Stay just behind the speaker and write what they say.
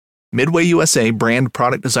Midway USA brand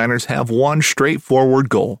product designers have one straightforward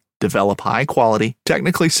goal: develop high-quality,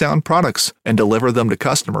 technically sound products and deliver them to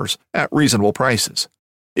customers at reasonable prices.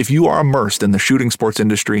 If you are immersed in the shooting sports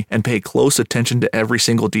industry and pay close attention to every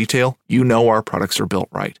single detail, you know our products are built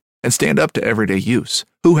right and stand up to everyday use.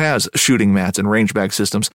 Who has shooting mats and range bag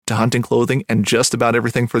systems to hunting clothing and just about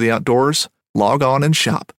everything for the outdoors? Log on and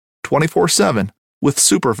shop 24/7 with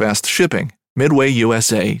super fast shipping.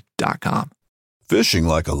 MidwayUSA.com. Fishing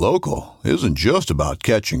like a local isn't just about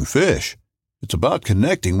catching fish. It's about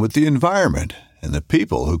connecting with the environment and the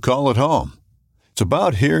people who call it home. It's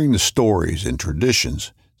about hearing the stories and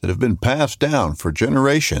traditions that have been passed down for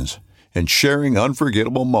generations and sharing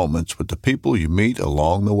unforgettable moments with the people you meet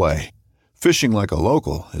along the way. Fishing like a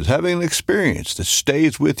local is having an experience that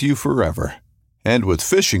stays with you forever. And with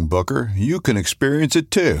Fishing Booker, you can experience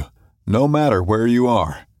it too, no matter where you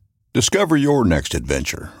are. Discover your next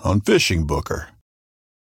adventure on Fishing Booker.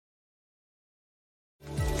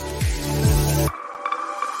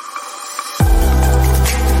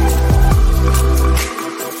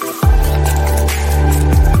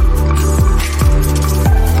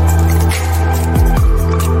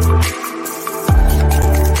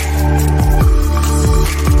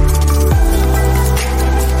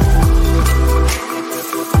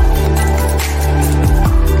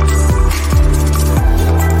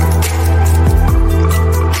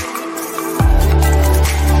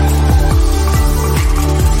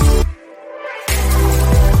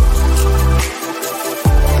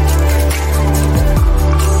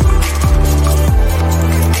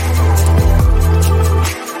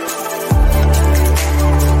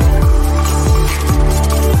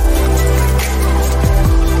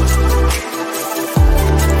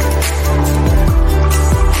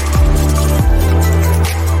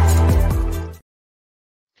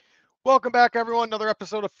 Welcome back, everyone. Another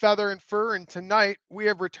episode of Feather and Fur, and tonight we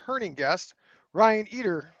have returning guest Ryan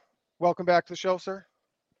Eater. Welcome back to the show, sir.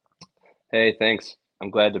 Hey, thanks. I'm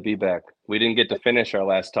glad to be back. We didn't get to finish our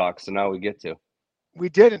last talk, so now we get to. We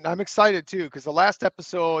didn't. I'm excited too, because the last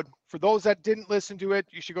episode, for those that didn't listen to it,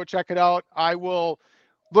 you should go check it out. I will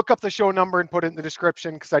look up the show number and put it in the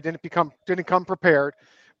description because I didn't come prepared.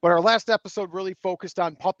 But our last episode really focused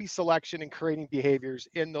on puppy selection and creating behaviors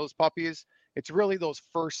in those puppies. It's really those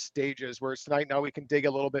first stages, whereas tonight now we can dig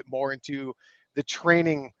a little bit more into the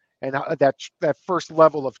training and that first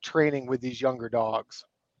level of training with these younger dogs.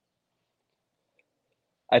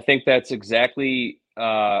 I think that's exactly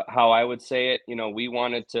how I would say it. You know, we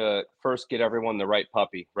wanted to first get everyone the right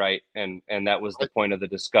puppy, right? And that was the point of the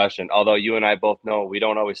discussion. Although you and I both know we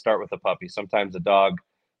don't always start with a puppy. Sometimes a dog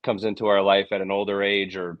comes into our life at an older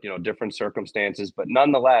age or, you know, different circumstances. But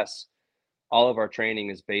nonetheless, all of our training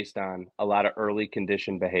is based on a lot of early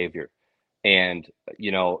conditioned behavior. And,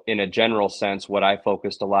 you know, in a general sense, what I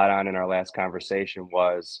focused a lot on in our last conversation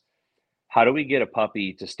was how do we get a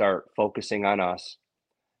puppy to start focusing on us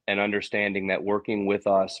and understanding that working with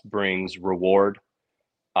us brings reward.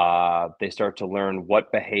 They start to learn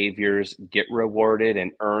what behaviors get rewarded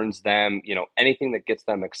and earns them, you know, anything that gets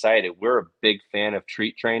them excited. We're a big fan of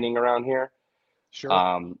treat training around here.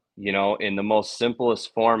 Sure. You know, in the most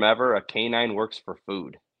simplest form ever, a canine works for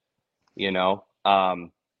food. You know, a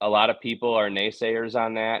lot of people are naysayers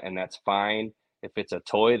on that, and that's fine. If it's a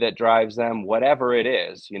toy that drives them, whatever it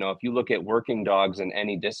is, you know, if you look at working dogs in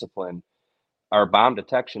any discipline, our bomb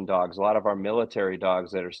detection dogs, a lot of our military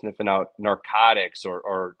dogs that are sniffing out narcotics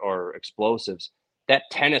or explosives, that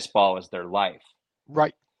tennis ball is their life.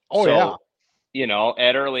 Right. Oh, So, yeah. you know,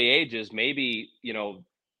 at early ages, maybe, you know,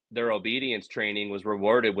 their obedience training was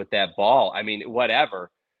rewarded with that ball. I mean,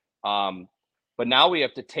 whatever. But now we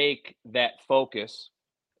have to take that focus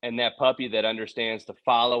and that puppy that understands to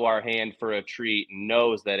follow our hand for a treat and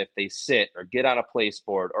knows that if they sit or get on a place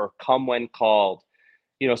board or come when called,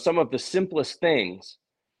 you know, some of the simplest things,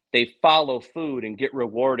 they follow food and get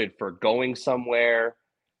rewarded for going somewhere,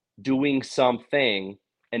 doing something.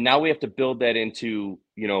 And now we have to build that into,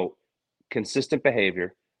 you know, consistent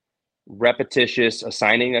behavior, repetitious,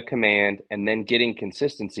 assigning a command, and then getting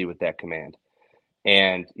consistency with that command.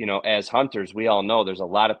 And, you know, as hunters, we all know there's a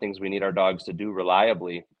lot of things we need our dogs to do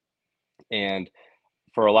reliably. And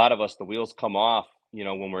for a lot of us, the wheels come off, you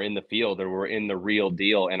know, when we're in the field or we're in the real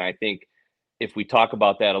deal. And I think if we talk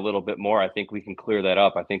about that a little bit more, I think we can clear that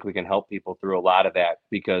up. I think we can help people through a lot of that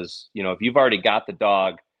because, you know, if you've already got the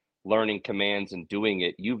dog learning commands and doing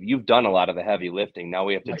it, you've done a lot of the heavy lifting. Now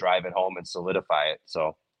we have to drive it home and solidify it.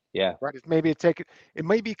 So, yeah. Right. It may be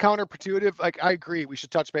counterintuitive. Like, I agree. We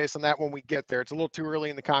should touch base on that when we get there. It's a little too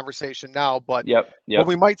early in the conversation now, but Yep. what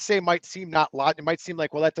we might say might seem not lot. It might seem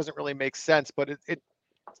like, well, that doesn't really make sense, but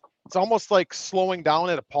It's almost like slowing down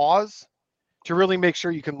at a pause to really make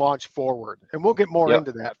sure you can launch forward. And we'll get more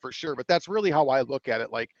into that for sure. But that's really how I look at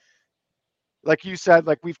it. Like you said,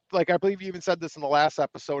 like I believe you even said this in the last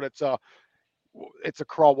episode. It's a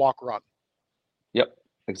crawl, walk, run. Yep,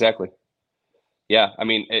 exactly. Yeah, I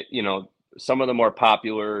mean, some of the more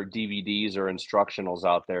popular DVDs or instructionals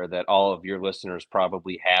out there that all of your listeners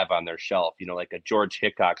probably have on their shelf, like a George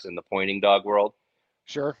Hickox in the pointing dog world.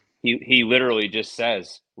 Sure. He literally just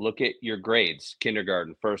says, look at your grades,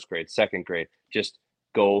 kindergarten, first grade, second grade, just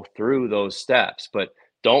go through those steps, but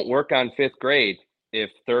don't work on fifth grade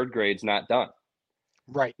if third grade's not done.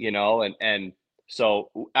 Right. And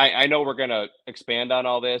so I know we're going to expand on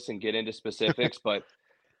all this and get into specifics, but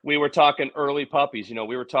we were talking early puppies,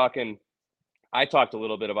 I talked a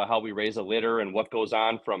little bit about how we raise a litter and what goes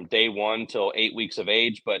on from day 1 till 8 weeks of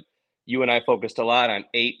age, but you and I focused a lot on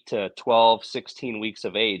 8 to 12, 16 weeks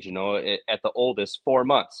of age, at the oldest 4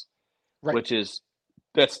 months, right.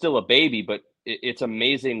 That's still a baby, but it's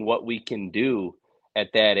amazing what we can do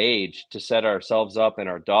at that age to set ourselves up and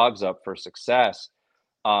our dogs up for success.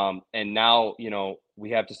 And now,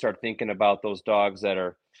 we have to start thinking about those dogs that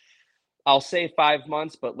are, I'll say 5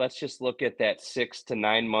 months, but let's just look at that 6 to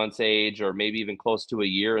 9 months age, or maybe even close to a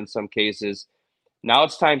year in some cases. Now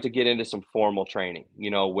it's time to get into some formal training,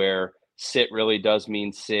 where sit really does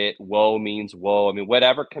mean sit, whoa means whoa. I mean,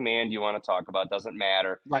 whatever command you want to talk about doesn't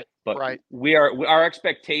matter. Right. But right. our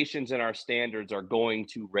expectations and our standards are going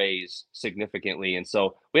to raise significantly. And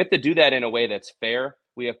so we have to do that in a way that's fair.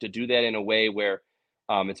 We have to do that in a way where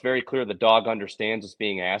it's very clear the dog understands what's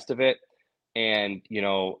being asked of it. And, in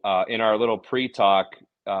our little pre-talk,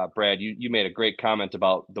 Brad, you made a great comment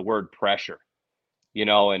about the word pressure,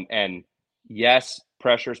 and yes,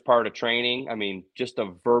 pressure is part of training. I mean, just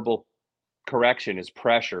a verbal correction is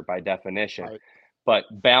pressure by definition, right. But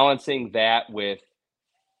balancing that with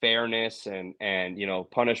fairness and,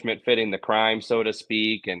 punishment fitting the crime, so to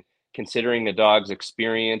speak, and considering the dog's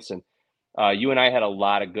experience. And you and I had a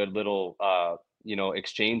lot of good little,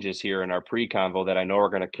 exchanges here in our pre-convo that I know are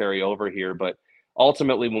going to carry over here. But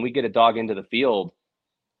ultimately, when we get a dog into the field,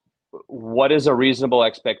 what is a reasonable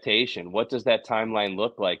expectation? What does that timeline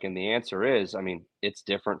look like? And the answer is, I mean, it's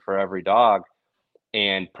different for every dog.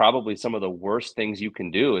 And probably some of the worst things you can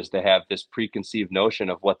do is to have this preconceived notion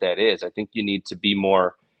of what that is. I think you need to be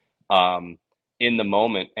more in the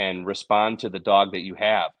moment and respond to the dog that you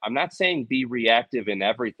have. I'm not saying be reactive in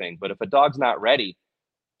everything, but if a dog's not ready,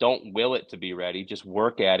 don't will it to be ready. Just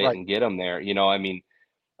work at it right. and get them there.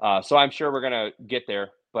 So I'm sure we're going to get there,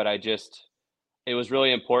 but it was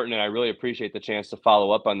really important. And I really appreciate the chance to follow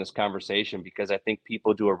up on this conversation, because I think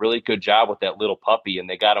people do a really good job with that little puppy, and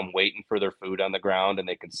they got them waiting for their food on the ground and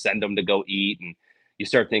they can send them to go eat. And you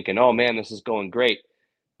start thinking, oh man, this is going great,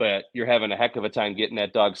 but you're having a heck of a time getting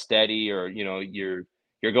that dog steady, or,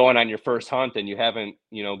 you're going on your first hunt and you haven't,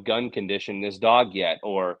 gun conditioned this dog yet,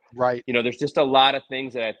 or, right. There's just a lot of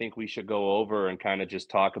things that I think we should go over and kind of just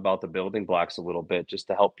talk about the building blocks a little bit, just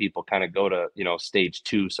to help people kind of go to, stage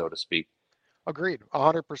 2, so to speak. Agreed.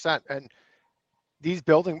 100%. And these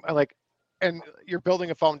and you're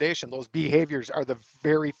building a foundation. Those behaviors are the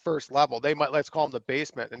very first level. Let's call them the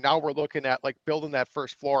basement. And now we're looking at building that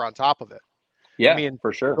first floor on top of it. Yeah, I mean,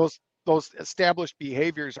 for sure. Those established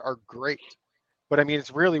behaviors are great. But I mean,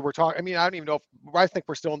 it's really, I don't even know I think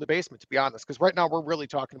we're still in the basement, to be honest, because right now we're really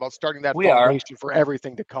talking about starting that foundation for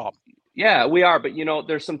everything to come. Yeah, we are. But,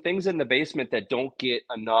 there's some things in the basement that don't get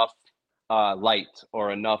enough light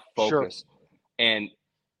or enough focus. Sure. And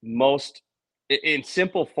in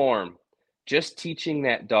simple form, just teaching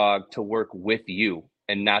that dog to work with you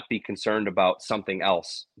and not be concerned about something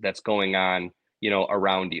else that's going on,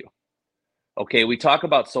 around you. Okay, we talk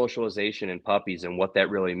about socialization in puppies and what that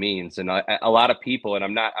really means. And a lot of people, and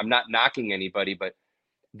I'm not knocking anybody, but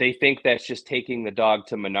they think that's just taking the dog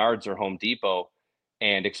to Menards or Home Depot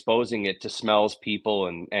and exposing it to smells, people,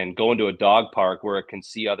 and going to a dog park where it can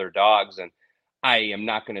see other dogs. And I am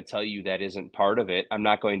not going to tell you that isn't part of it. I'm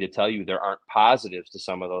not going to tell you there aren't positives to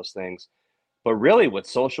some of those things. But really what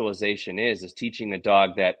socialization is teaching a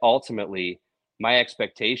dog that ultimately my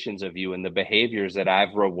expectations of you and the behaviors that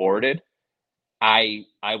I've rewarded, I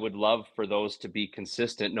would love for those to be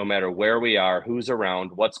consistent no matter where we are, who's around,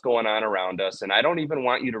 what's going on around us. And I don't even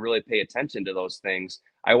want you to really pay attention to those things.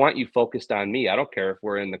 I want you focused on me. I don't care if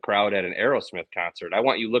we're in the crowd at an Aerosmith concert. I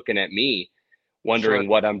want you looking at me, wondering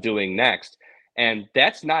what I'm doing next. And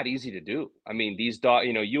that's not easy to do. I mean, these dogs,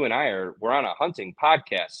 you and we're on a hunting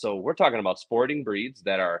podcast. So we're talking about sporting breeds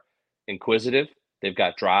that are inquisitive. They've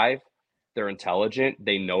got drive. They're intelligent.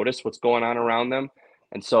 They notice what's going on around them.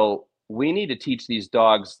 And so we need to teach these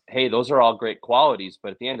dogs, hey, those are all great qualities,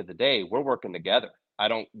 but at the end of the day, we're working together. I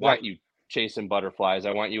don't want Right. you chasing butterflies.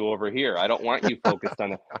 I want you over here. I don't want you focused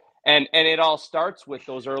on it. And it all starts with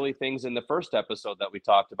those early things in the first episode that we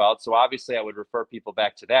talked about. So obviously I would refer people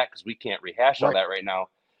back to that because we can't rehash all Right. that right now.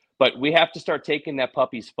 But we have to start taking that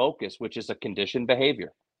puppy's focus, which is a conditioned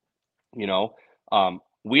behavior. You know,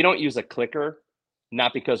 we don't use a clicker,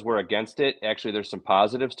 not because we're against it. Actually, there's some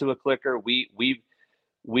positives to a clicker.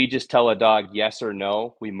 We just tell a dog yes or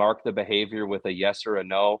no. We mark the behavior with a yes or a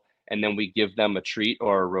no, and then we give them a treat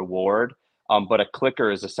or a reward. But a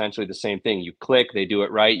clicker is essentially the same thing. You click, they do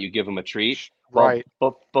it right, you give them a treat. Well, Right.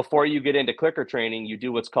 but before you get into clicker training, you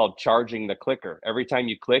do what's called charging the clicker. Every time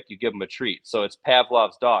you click, you give them a treat. So it's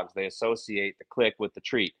Pavlov's dogs. They associate the click with the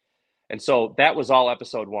treat. And so that was all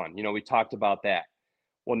episode 1. You know, we talked about that.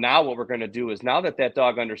 Well, now what we're going to do is, now that that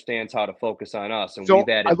dog understands how to focus on us and So we've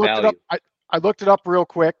I added looked it up. value. I looked it up real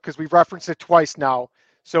quick because we've referenced it twice now.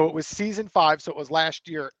 So it was season 5. So it was last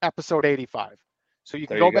year, episode 85. So you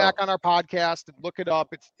can There you go back go. on our podcast and look it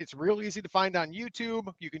up. It's real easy to find on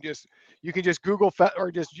YouTube. You can just Google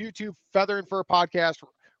or just YouTube Feather and Fur podcast.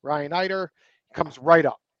 Ryan Eider comes right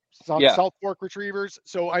up. Yeah. South Fork Retrievers.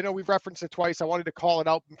 So I know we've referenced it twice. I wanted to call it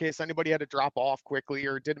out in case anybody had to drop off quickly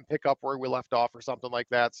or didn't pick up where we left off or something like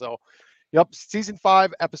that. So, yep, season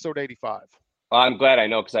 5, episode 85. Well, I'm glad I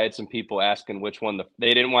know, because I had some people asking which one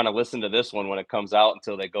they didn't want to listen to this one when it comes out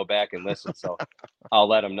until they go back and listen. So I'll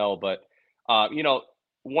let them know. But, you know,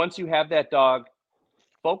 once you have that dog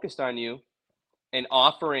focused on you and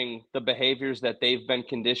offering the behaviors that they've been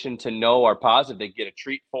conditioned to know are positive, they get a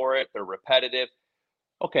treat for it. They're repetitive.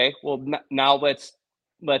 Okay, well, now let's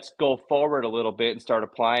go forward a little bit and start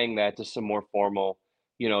applying that to some more formal,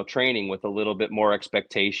 you know, training with a little bit more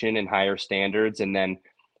expectation and higher standards. And then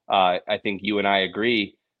I think you and I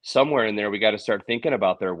agree, somewhere in there we got to start thinking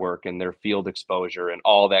about their work and their field exposure and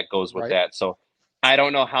all that goes with Right. that. So I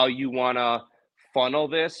don't know how you want to funnel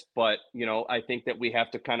this, but you know, I think that we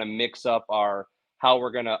have to kind of mix up our how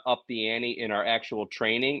we're going to up the ante in our actual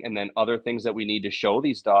training, and then other things that we need to show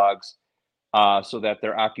these dogs, so that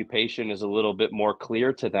their occupation is a little bit more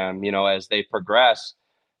clear to them, you know, as they progress.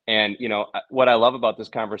 And, you know, what I love about this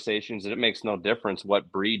conversation is that it makes no difference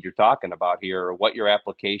what breed you're talking about here or what your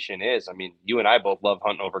application is. I mean, you and I both love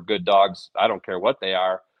hunting over good dogs. I don't care what they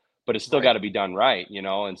are, but it's still Right. got to be done right, you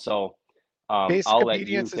know? And so Basic I'll let you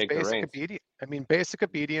obedience is take the basic reins. obedience. I mean, basic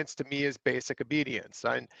obedience to me is basic obedience.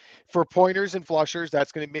 And for pointers and flushers,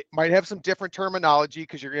 that's going to might have some different terminology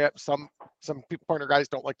because you're going to have some pointer guys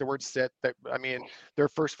don't like the word sit. That, I mean, their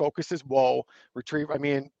first focus is whoa, retrieve. I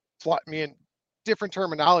mean, different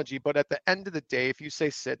terminology. But at the end of the day, if you say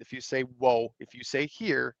sit, if you say whoa, if you say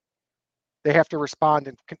here, they have to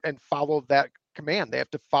respond and follow that command. They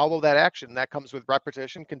have to follow that action. That comes with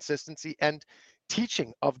repetition, consistency, and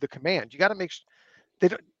teaching of the command. You got to make sure they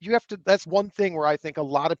don't, you have to, that's one thing where I think a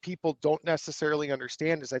lot of people don't necessarily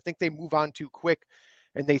understand is I think they move on too quick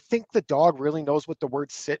and they think the dog really knows what the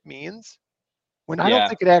word sit means when I don't Yeah.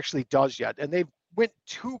 think it actually does yet. And they went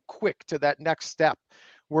too quick to that next step.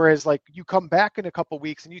 Whereas like you come back in a couple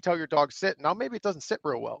weeks and you tell your dog sit, now maybe it doesn't sit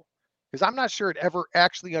real well because I'm not sure it ever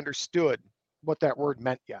actually understood what that word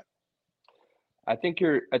meant yet. I think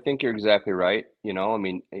you're exactly right. You know, I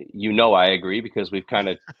mean, you know, I agree because we've kind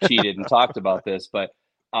of cheated and talked about this, but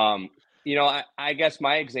you know, I guess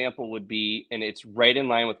my example would be, and it's right in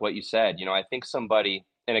line with what you said. You know, I think somebody,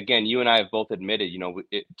 and again, you and I have both admitted, you know,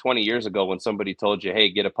 20 years ago when somebody told you,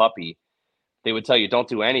 hey, get a puppy, they would tell you don't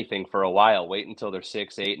do anything for a while, wait until they're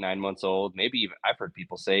 6, 8, 9 months old, maybe even I've heard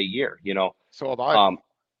people say a year, you know. So have I. Um,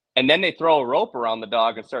 and then they throw a rope around the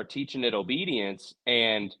dog and start teaching it obedience,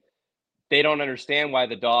 and they don't understand why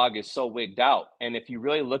the dog is so wigged out. And if you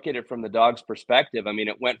really look at it from the dog's perspective, I mean,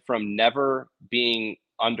 it went from never being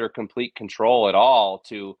under complete control at all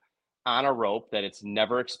to on a rope that it's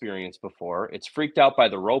never experienced before. It's freaked out by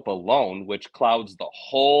the rope alone, which clouds the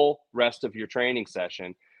whole rest of your training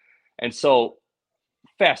session. And so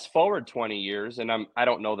fast forward 20 years, and I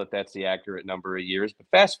don't know that that's the accurate number of years, but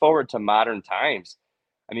fast forward to modern times.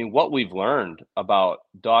 I mean, what we've learned about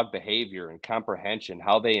dog behavior and comprehension,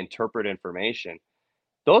 how they interpret information,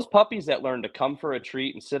 those puppies that learn to come for a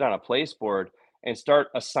treat and sit on a place board and start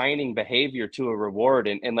assigning behavior to a reward,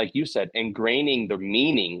 and like you said, ingraining the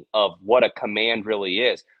meaning of what a command really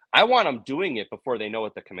is. I want them doing it before they know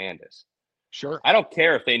what the command is. Sure. I don't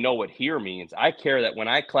care if they know what here means. I care that when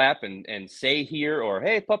I clap and say here or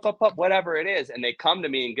hey, pup, pup, pup, whatever it is, and they come to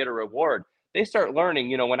me and get a reward, they start learning,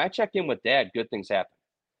 you know, when I check in with dad, good things happen.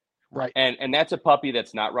 Right. And that's a puppy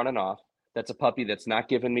that's not running off. That's a puppy that's not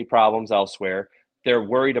giving me problems elsewhere. they're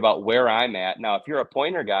worried about where I'm at. Now, if you're a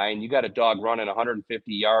pointer guy and you got a dog running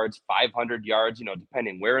 150 yards, 500 yards,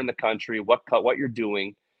 depending where in the country, what you're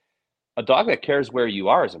doing, a dog that cares where you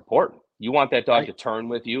are is important. You want that dog to turn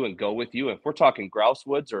with you and go with you. If we're talking grouse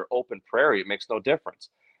woods or open prairie, it makes no difference.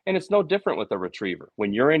 And it's no different with a retriever.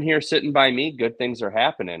 When you're in here sitting by me, good things are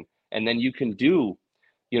happening. And then you can do,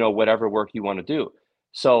 whatever work you want to do.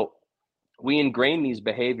 So we ingrain these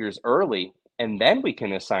behaviors early, and then we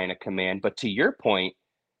can assign a command. But to your point,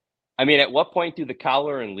 I mean, at what point do the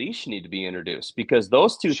collar and leash need to be introduced? Because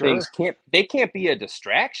those two things can't be a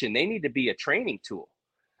distraction. They need to be a training tool.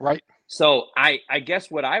 Right. So I guess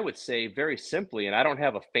what I would say very simply, and I don't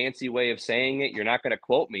have a fancy way of saying it, you're not going to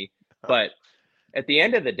quote me, but at the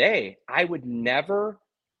end of the day, I would never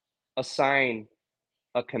assign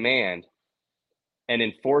a command and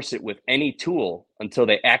enforce it with any tool until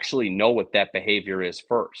they actually know what that behavior is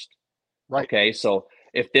first. Right. Okay. So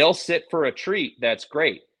if they'll sit for a treat, that's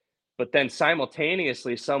great. But then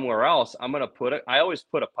simultaneously somewhere else, I always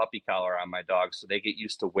put a puppy collar on my dogs so they get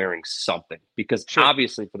used to wearing something, because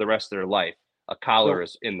obviously for the rest of their life, a collar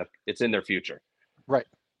is in their future. Right.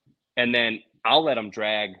 And then I'll let them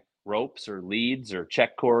drag ropes or leads or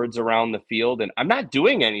check cords around the field. And I'm not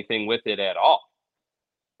doing anything with it at all,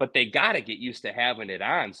 but they got to get used to having it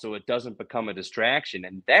on so it doesn't become a distraction.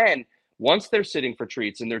 And then once they're sitting for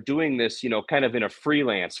treats and they're doing this, kind of in a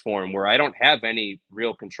freelance form where I don't have any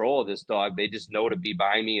real control of this dog, they just know to be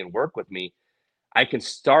by me and work with me, I can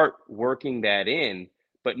start working that in.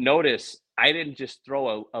 But notice I didn't just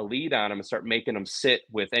throw a lead on them and start making them sit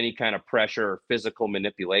with any kind of pressure or physical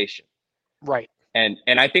manipulation. Right. And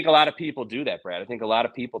I think a lot of people do that, Brad. I think a lot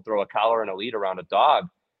of people throw a collar and a lead around a dog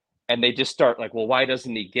and they just start like, well, why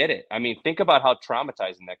doesn't he get it? I mean, think about how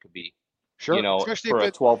traumatizing that could be. Sure. Especially for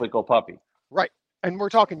a 12-week-old puppy. Right. And we're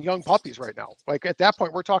talking young puppies right now. Like at that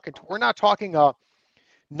point, we're not talking a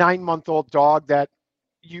 9-month-old dog that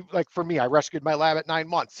for me, I rescued my lab at 9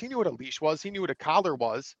 months. He knew what a leash was. He knew what a collar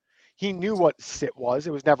was. He knew what sit was.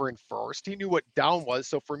 It was never enforced. He knew what down was.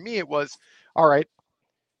 So for me, it was, all right,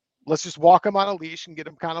 let's just walk him on a leash and get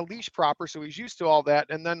him kind of leash proper. So he's used to all that.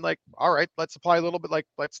 And then all right, let's apply a little bit,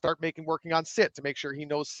 let's start working on sit to make sure he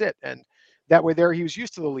knows sit. And that way he was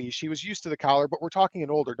used to the leash. He was used to the collar, but we're talking an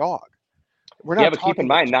older dog. We're not. Yeah, but keep in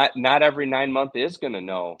mind, not every 9 month is going to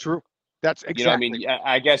know. True. That's exactly.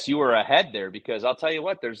 I guess you were ahead there, because I'll tell you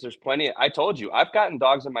what, there's plenty. I told you, I've gotten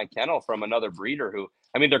dogs in my kennel from another breeder who,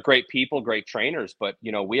 they're great people, great trainers, but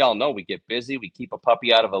we all know we get busy. We keep a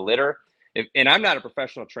puppy out of a litter. And I'm not a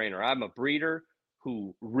professional trainer. I'm a breeder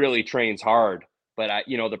who really trains hard. But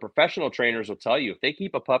the professional trainers will tell you, if they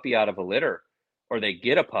keep a puppy out of a litter or they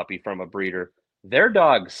get a puppy from a breeder, their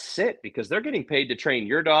dogs sit because they're getting paid to train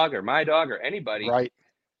your dog or my dog or anybody. Right.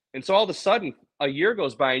 And so all of a sudden a year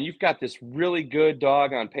goes by and you've got this really good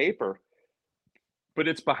dog on paper, but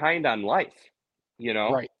it's behind on life,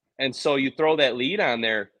 Right. And so you throw that lead on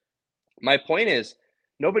there. My point is,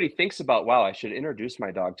 nobody thinks about, wow, I should introduce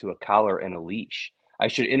my dog to a collar and a leash. I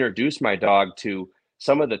should introduce my dog to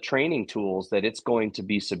some of the training tools that it's going to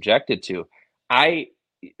be subjected to.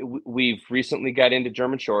 We've recently got into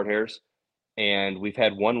German Shorthairs, and we've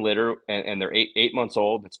had one litter, and they're 8 months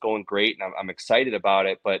old. It's going great, and I'm excited about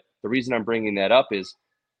it. But the reason I'm bringing that up is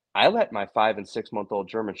I let my 5 and 6 month old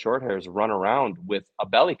German Shorthairs run around with a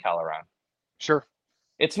belly collar on. Sure.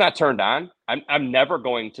 It's not turned on. I'm never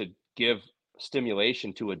going to give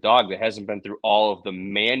stimulation to a dog that hasn't been through all of the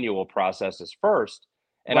manual processes first.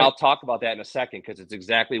 And Right. I'll talk about that in a second, because it's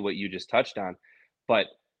exactly what you just touched on. But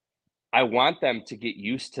I want them to get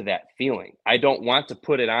used to that feeling. I don't want to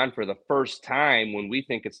put it on for the first time when we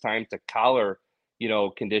think it's time to collar,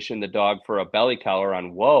 condition the dog for a belly collar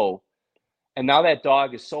on whoa. And now that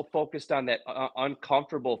dog is so focused on that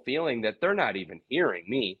uncomfortable feeling that they're not even hearing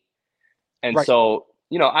me. And Right. so,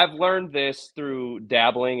 I've learned this through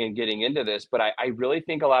dabbling and getting into this, but I really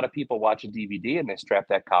think a lot of people watch a DVD and they strap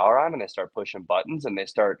that collar on and they start pushing buttons and they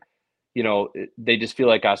start, they just feel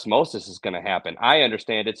like osmosis is going to happen. I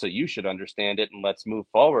understand it, so you should understand it, and let's move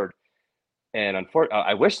forward. And unfortunately,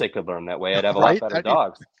 I wish they could learn that way. I'd have a lot better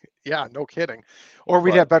dogs. Yeah, no kidding. Or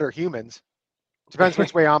we'd have better humans. Depends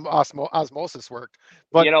which way osmosis worked.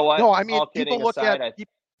 But you know what? No, I mean, all people kidding look aside, at.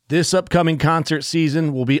 This upcoming concert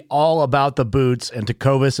season will be all about the boots, and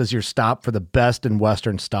Tecovas is your stop for the best in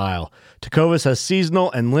Western style. Tecovas has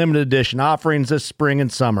seasonal and limited edition offerings this spring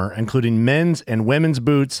and summer, including men's and women's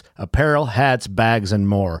boots, apparel, hats, bags, and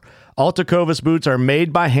more. All Tecovas boots are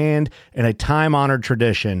made by hand in a time-honored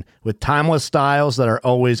tradition with timeless styles that are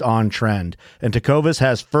always on trend. And Tecovas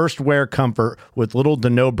has first wear comfort with little to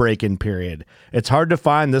no break-in period. It's hard to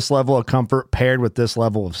find this level of comfort paired with this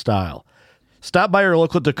level of style. Stop by your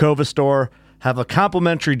local Tecova store, have a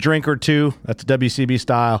complimentary drink or two, that's WCB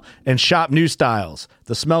style, and shop new styles.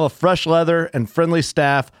 The smell of fresh leather and friendly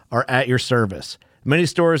staff are at your service. Many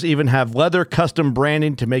stores even have leather custom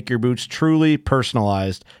branding to make your boots truly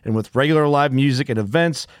personalized. And with regular live music and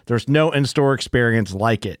events, there's no in-store experience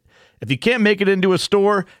like it. If you can't make it into a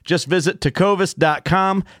store, just visit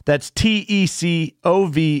tecovas.com. That's TECOVAS.com.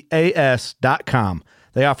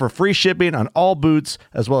 They offer free shipping on all boots,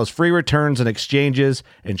 as well as free returns and exchanges,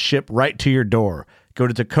 and ship right to your door. Go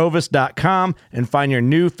to tecovas.com and find your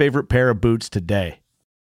new favorite pair of boots today.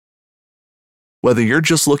 Whether you're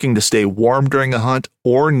just looking to stay warm during a hunt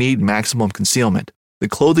or need maximum concealment, the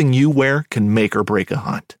clothing you wear can make or break a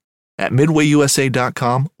hunt. At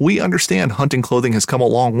MidwayUSA.com, we understand hunting clothing has come a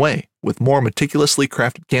long way, with more meticulously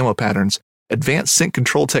crafted camo patterns, advanced scent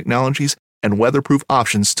control technologies, and weatherproof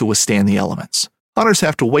options to withstand the elements. Hunters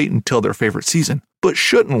have to wait until their favorite season, but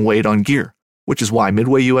shouldn't wait on gear, which is why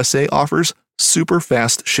Midway USA offers super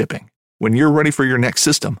fast shipping. When you're ready for your next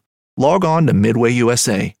system, log on to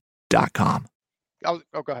MidwayUSA.com. Oh,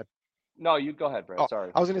 go ahead. No, you go ahead, Brett. Oh,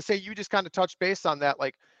 Sorry. I was going to say, you just kind of touched base on that.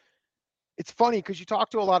 Like, it's funny because you talk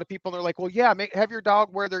to a lot of people and they're like, well, yeah, have your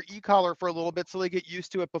dog wear their e-collar for a little bit so they get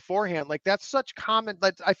used to it beforehand. Like, that's such common,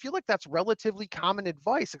 I feel like that's relatively common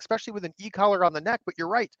advice, especially with an e-collar on the neck. But you're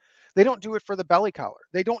right. They don't do it for the belly collar.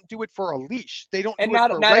 They don't do it for a leash. They don't do it for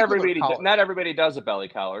not regular everybody collar. not everybody does a belly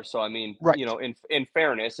collar. So I mean, Right. you know, in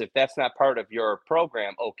fairness, if that's not part of your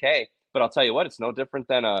program, okay. But I'll tell you what, it's no different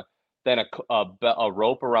than a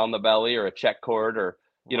rope around the belly or a check cord or,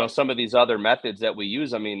 you know, some of these other methods that we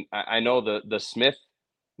use. I mean, I know the Smith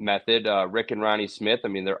method, Rick and Ronnie Smith. I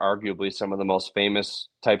mean, they're arguably some of the most famous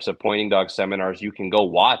types of pointing dog seminars you can go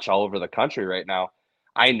watch all over the country right now.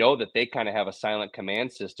 I know that they kind of have a silent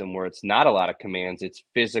command system where it's not a lot of commands. It's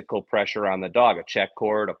physical pressure on the dog, a check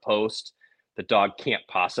cord, a post. The dog can't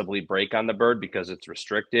possibly break on the bird because it's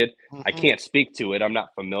restricted. Mm-hmm. I can't speak to it. I'm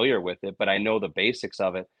not familiar with it, but I know the basics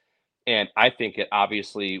of it. And I think it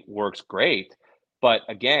obviously works great. But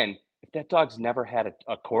again, if that dog's never had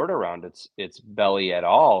a cord around its belly at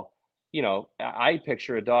all, you know, I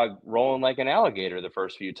picture a dog rolling like an alligator the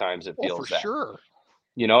first few times it feels for sure.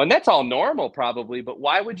 You know, and that's all normal probably. But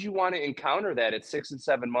why would you want to encounter that at 6 and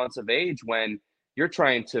 7 months of age when you're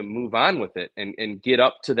trying to move on with it and get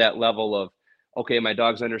up to that level of, okay, my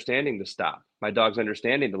dog's understanding to stop. My dog's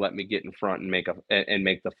understanding to let me get in front and make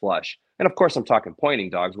the flush. And of course, I'm talking pointing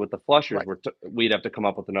dogs. With the flushers, Right. We'd have to come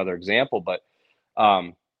up with another example. But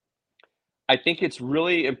I think it's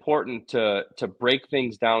really important to break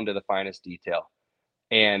things down to the finest detail.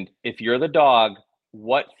 And if you're the dog,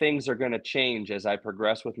 what things are going to change as I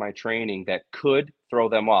progress with my training that could throw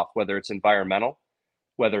them off, whether it's environmental,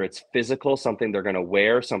 whether it's physical, something they're going to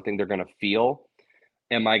wear, something they're going to feel.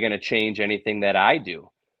 Am I going to change anything that I do?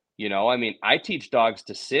 You know, I mean, I teach dogs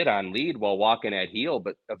to sit on lead while walking at heel,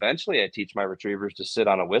 but eventually I teach my retrievers to sit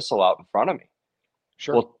on a whistle out in front of me.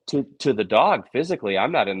 Sure. Well, to the dog physically,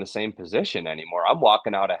 I'm not in the same position anymore. I'm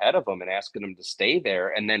walking out ahead of them and asking them to stay there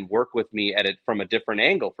and then work with me at it from a different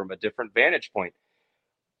angle, from a different vantage point.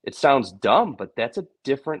 It sounds dumb, but that's a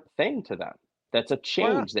different thing to them. That's a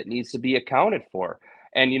change that needs to be accounted for.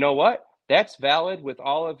 And you know what? That's valid with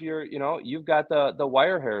all of your, you know, you've got the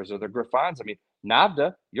wire hairs or the Griffons. I mean,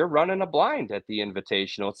 Navda, you're running a blind at the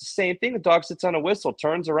Invitational. It's the same thing. The dog sits on a whistle,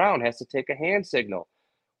 turns around, has to take a hand signal.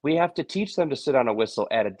 We have to teach them to sit on a whistle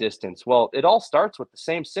at a distance. Well, it all starts with the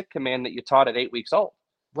same sit command that you taught at 8 weeks old.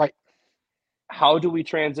 Right. How do we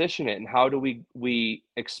transition it, and how do we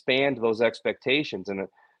expand those expectations? And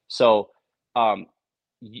so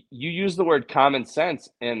you use the word common sense,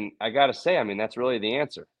 and I got to say, I mean, that's really the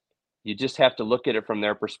answer. You just have to look at it from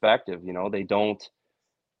their perspective. You know, they don't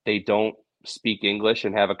speak English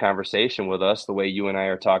and have a conversation with us the way you and I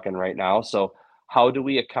are talking right now. So how do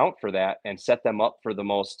we account for that and set them up for the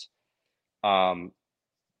most,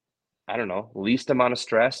 least amount of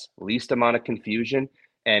stress, least amount of confusion,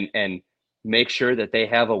 and make sure that they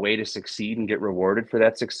have a way to succeed and get rewarded for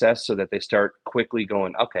that success so that they start quickly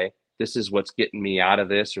going, okay, this is what's getting me out of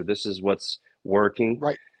this, or this is what's working.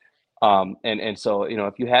 Right. And so, you know,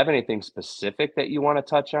 if you have anything specific that you want to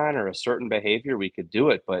touch on or a certain behavior, we could do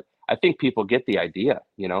it. But I think people get the idea,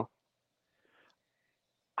 you know.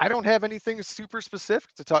 I don't have anything super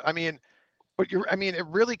specific to talk. I mean, it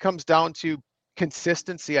really comes down to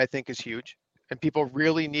consistency, I think, is huge. And people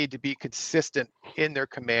really need to be consistent in their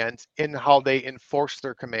commands, in how they enforce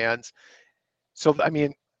their commands. So, I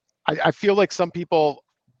mean, I feel like some people,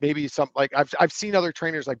 maybe like I've seen other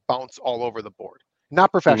trainers like bounce all over the board.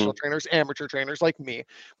 Not professional trainers, amateur trainers like me,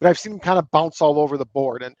 but I've seen them kind of bounce all over the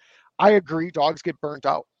board. And I agree, dogs get burnt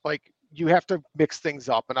out. Like, you have to mix things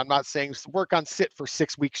up. And I'm not saying work on sit for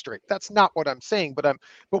 6 weeks straight. That's not what I'm saying. But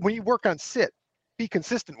when you work on sit, be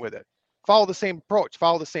consistent with it. Follow the same approach,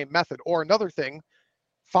 follow the same method. Or another thing,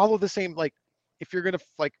 follow the same, like if you're going to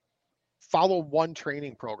like follow one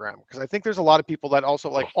training program, because I think there's a lot of people that also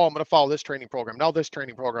like, oh, I'm going to follow this training program, now this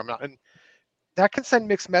training program, now, and that can send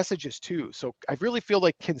mixed messages too. So I really feel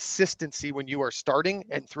like consistency when you are starting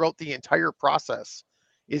and throughout the entire process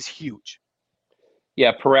is huge.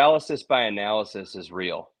 Yeah, paralysis by analysis is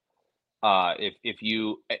real. If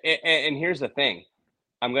you and here's the thing,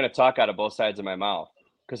 I'm going to talk out of both sides of my mouth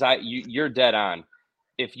because you're dead on.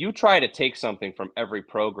 If you try to take something from every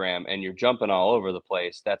program and you're jumping all over the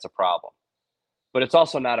place, that's a problem. But it's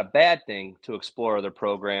also not a bad thing to explore other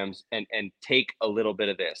programs and take a little bit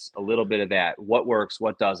of this, a little bit of that. What works,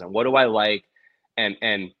 what doesn't, what do I like?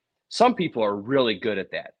 And some people are really good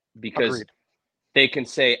at that because Agreed. they can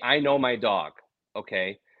say, I know my dog.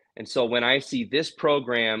 Okay. And so when I see this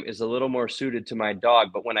program is a little more suited to my dog,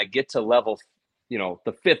 but when I get to level,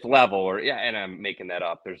 the 5th level, or and I'm making that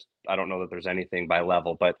up. I don't know that there's anything by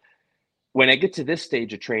level, but when I get to this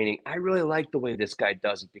stage of training, I really like the way this guy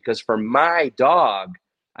does it because for my dog,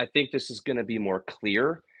 I think this is going to be more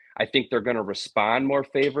clear. I think they're going to respond more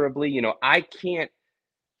favorably. I can't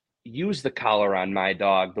use the collar on my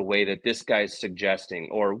dog the way that this guy's suggesting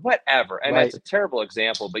or whatever. And Right. That's a terrible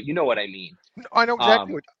example, but you know what I mean. I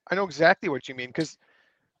know exactly what you mean, because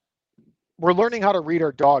we're learning how to read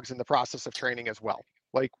our dogs in the process of training as well.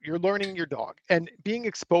 Like you're learning your dog, and being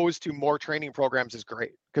exposed to more training programs is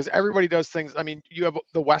great because everybody does things. I mean, you have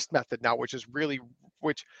the West method now, which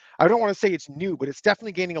I don't want to say it's new, but it's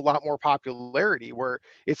definitely gaining a lot more popularity where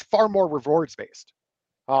it's far more rewards based.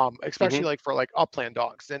 Especially like for like upland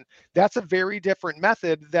dogs. And that's a very different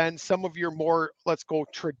method than some of your more, let's go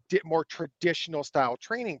more traditional style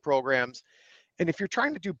training programs. And if you're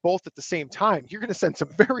trying to do both at the same time, you're going to send some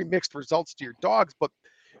very mixed results to your dogs. But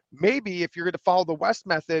maybe if you're going to follow the West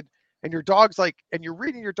method and your dog's like, and you're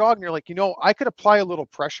reading your dog and you're like, I could apply a little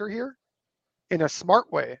pressure here in a smart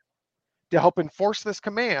way to help enforce this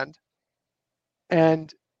command,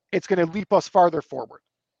 and it's going to leap us farther forward.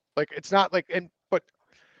 Like it's not like, but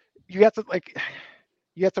you have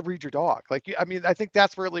to read your dog. I think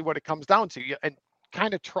that's really what it comes down to. And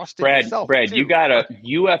kind of trusting yourself. Brad, too.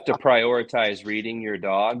 you have to prioritize reading your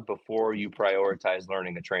dog before you prioritize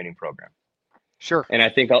learning a training program. Sure. And I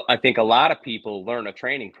think a lot of people learn a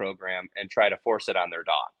training program and try to force it on their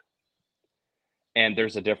dog. And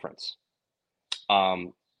there's a difference.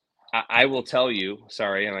 I will tell you,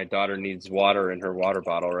 sorry, my daughter needs water in her water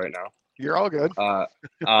bottle right now. You're all good.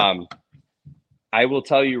 I will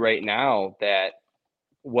tell you right now that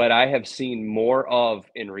what I have seen more of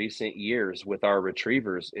in recent years with our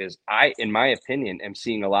retrievers is in my opinion, am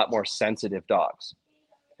seeing a lot more sensitive dogs.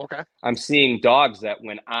 Okay. I'm seeing dogs that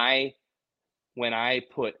when I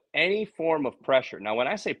put any form of pressure, now when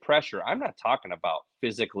I say pressure, I'm not talking about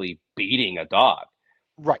physically beating a dog.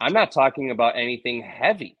 Right. I'm not talking about anything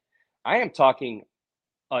heavy. I am talking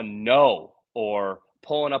a no or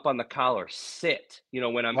pulling up on the collar, sit,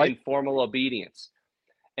 when I'm in formal obedience.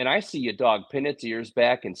 And I see a dog pin its ears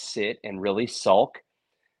back and sit and really sulk.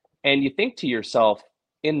 And you think to yourself,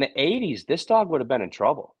 in the 80s, this dog would have been in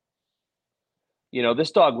trouble. This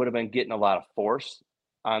dog would have been getting a lot of force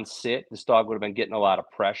on sit. This dog would have been getting a lot of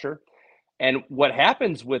pressure. And what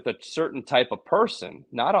happens with a certain type of person,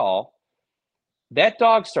 not all, that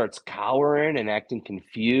dog starts cowering and acting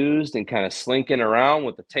confused and kind of slinking around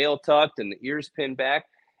with the tail tucked and the ears pinned back.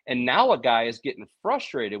 And now a guy is getting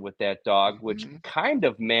frustrated with that dog, which kind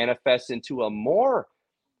of manifests into a more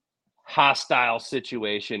hostile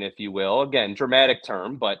situation, if you will. Again, dramatic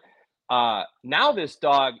term, but now this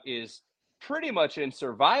dog is pretty much in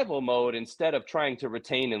survival mode instead of trying to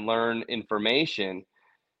retain and learn information.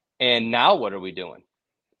 And now what are we doing?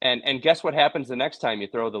 And guess what happens the next time you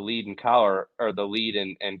throw the lead and collar, or the lead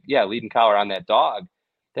and lead and collar on that dog?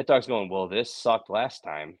 That dog's going, well, this sucked last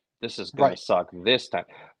time. This is going to suck this time.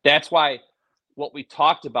 That's why what we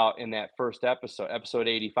talked about in that first episode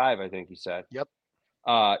 85, I think you said. Yep.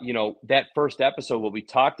 That first episode, what we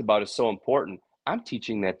talked about is so important. I'm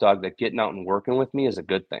teaching that dog that getting out and working with me is a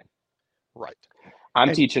good thing. Right.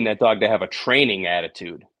 I'm teaching that dog to have a training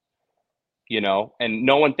attitude, and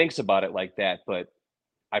no one thinks about it like that. But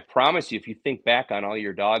I promise you, if you think back on all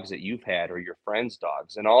your dogs that you've had or your friends'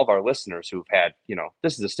 dogs, and all of our listeners who've had,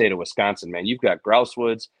 this is the state of Wisconsin, man. You've got grouse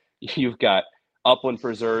woods, you've got upland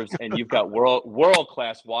preserves, and you've got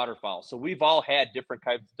world-class waterfowl. So we've all had different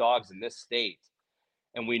types of dogs in this state,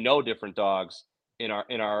 and we know different dogs in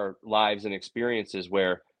our lives and experiences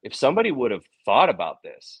where if somebody would have thought about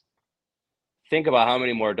this think about how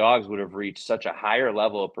many more dogs would have reached such a higher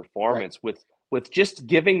level of performance with just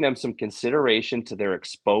giving them some consideration to their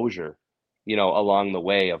exposure, along the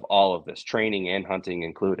way of all of this training and hunting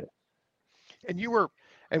included.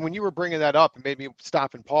 And when you were bringing that up, it made me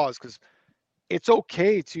stop and pause, because it's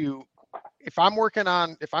okay to, if I'm working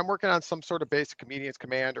on some sort of basic obedience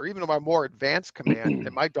command, or even a more advanced command,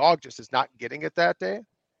 and my dog just is not getting it that day,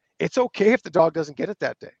 it's okay if the dog doesn't get it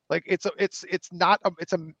that day. Like it's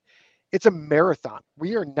a marathon.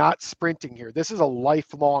 We are not sprinting here. This is a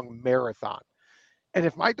lifelong marathon. And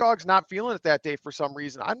if my dog's not feeling it that day for some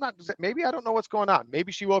reason, maybe I don't know what's going on.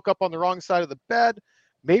 Maybe she woke up on the wrong side of the bed.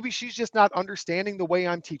 Maybe she's just not understanding the way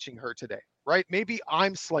I'm teaching her today, right? Maybe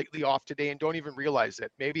I'm slightly off today and don't even realize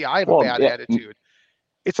it. Maybe I have a bad attitude.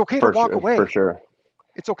 It's okay to walk away. For sure.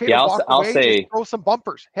 It's okay to walk away, just throw some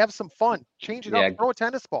bumpers, have some fun, change it up, throw a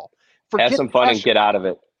tennis ball. Have some fun and get out of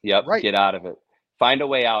it. Yep, right. Get out of it. Find a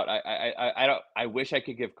way out. I wish I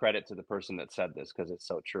could give credit to the person that said this, because it's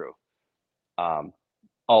so true.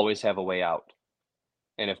 Always have a way out.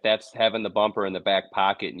 And if that's having the bumper in the back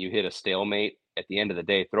pocket and you hit a stalemate, at the end of the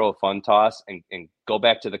day, throw a fun toss and go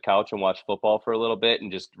back to the couch and watch football for a little bit and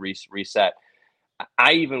just reset.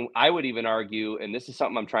 I would even argue, and this is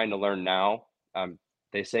something I'm trying to learn now.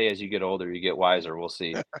 They say as you get older, you get wiser. We'll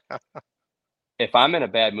see. If I'm in a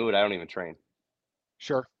bad mood, I don't even train.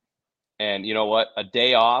 Sure. And you know what? A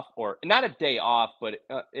day off, or not a day off, but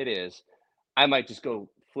it is. I might just go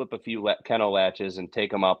flip a few kennel latches and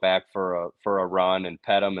take them out back for a run and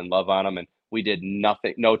pet them and love on them. And we did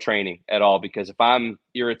nothing, no training at all, because if I'm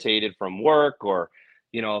irritated from work, or,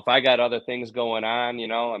 if I got other things going on,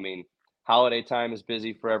 I mean, holiday time is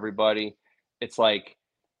busy for everybody. It's like,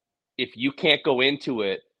 if you can't go into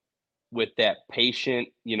it with that patient,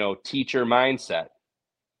 teacher mindset,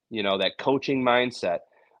 that coaching mindset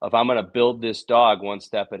of, I'm going to build this dog one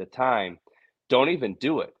step at a time, don't even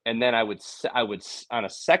do it. And then I would on a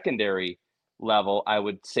secondary level, I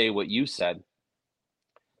would say what you said.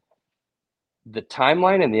 The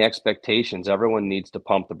timeline and the expectations, everyone needs to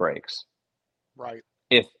pump the brakes. Right.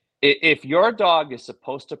 If your dog is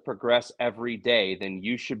supposed to progress every day, then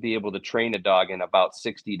you should be able to train a dog in about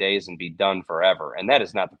 60 days and be done forever. And that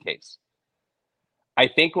is not the case. I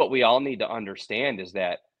think what we all need to understand is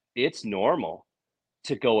that it's normal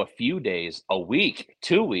to go a few days, a week,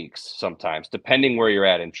 2 weeks, sometimes, depending where you're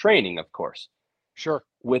at in training, of course. Sure.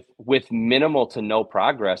 With minimal to no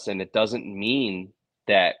progress. And it doesn't mean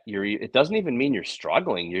that it doesn't even mean you're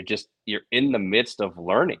struggling. You're in the midst of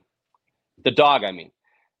learning. The dog, I mean,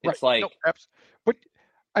 it's right. But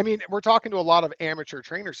I mean, we're talking to a lot of amateur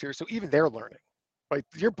trainers here, so even they're learning. Like,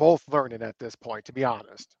 you're both learning at this point, to be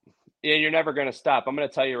honest. Yeah, you're never going to stop. I'm going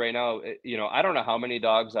to tell you right now, I don't know how many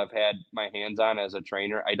dogs I've had my hands on as a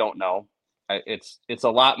trainer. I don't know. It's a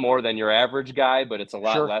lot more than your average guy, but it's a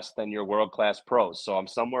lot less than your world-class pros. So I'm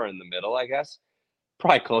somewhere in the middle, I guess.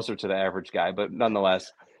 Probably closer to the average guy, but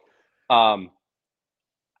nonetheless, I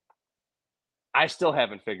still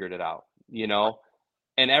haven't figured it out,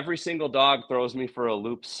 and every single dog throws me for a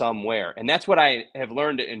loop somewhere. And that's what I have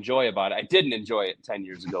learned to enjoy about it. I didn't enjoy it 10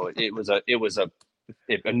 years ago.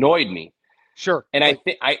 It annoyed me. Sure. And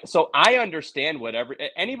I understand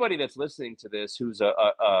anybody that's listening to this, who's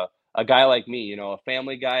a guy like me, a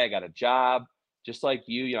family guy, I got a job just like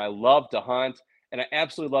you, I love to hunt and I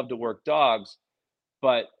absolutely love to work dogs.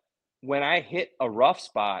 But when I hit a rough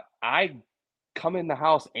spot, I come in the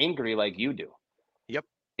house angry like you do. Yep.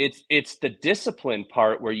 It's the discipline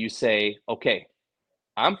part where you say, okay,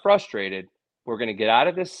 I'm frustrated. We're going to get out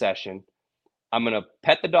of this session. I'm going to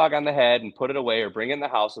pet the dog on the head and put it away, or bring it in the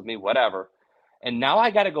house with me, whatever. And now I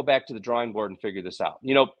got to go back to the drawing board and figure this out.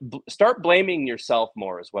 Start blaming yourself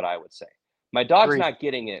more is what I would say. My dog's not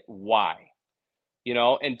getting it. Why?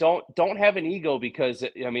 And don't have an ego, because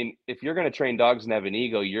if you're going to train dogs and have an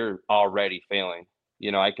ego, you're already failing.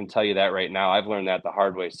 I can tell you that right now. I've learned that the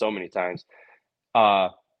hard way so many times.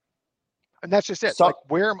 And that's just it.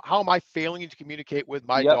 How am I failing to communicate with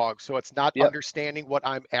my dog? So it's not understanding what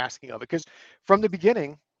I'm asking of it. Because from the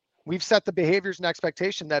beginning, we've set the behaviors and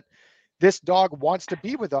expectation that this dog wants to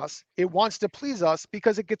be with us. It wants to please us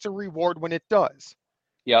because it gets a reward when it does.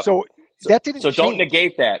 Yeah. So that didn't change. Don't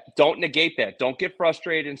negate that. Don't negate that. Don't get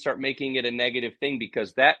frustrated and start making it a negative thing,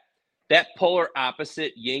 because that polar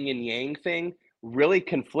opposite yin and yang thing really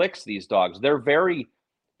conflicts these dogs. They're very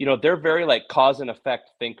like cause and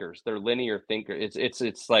effect thinkers. They're linear thinkers.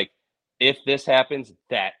 It's like, if this happens,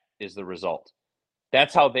 that is the result.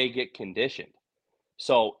 That's how they get conditioned.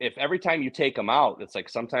 So if every time you take them out, it's like,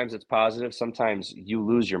 sometimes it's positive, sometimes you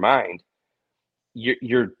lose your mind,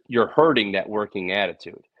 you're hurting that working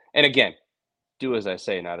attitude. And again, do as I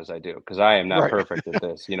say, not as I do, because I am not Right. perfect at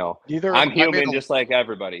this. Neither I'm am I. human just like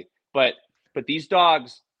everybody. But these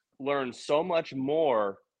dogs learn so much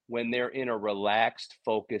more when they're in a relaxed,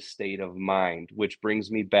 focused state of mind, which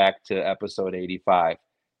brings me back to episode 85.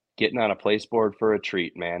 Getting on a place board for a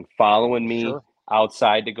treat, man. Following me Sure.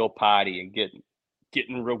 outside to go potty and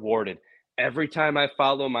getting rewarded. Every time I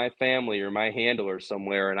follow my family or my handler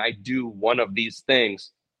somewhere and I do one of these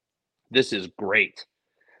things, this is great,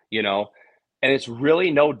 And it's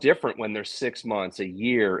really no different when they're 6 months, a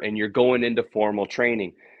year, and you're going into formal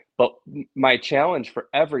training. But my challenge for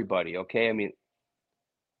everybody, okay? I mean,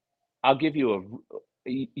 I'll give you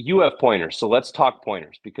you have pointers, so let's talk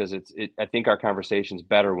pointers because I think our conversation's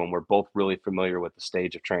better when we're both really familiar with the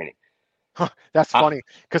stage of training. That's funny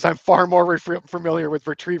because I'm far more familiar with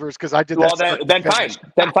retrievers because I did that. Well,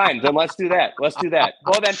 then fine. Then let's do that.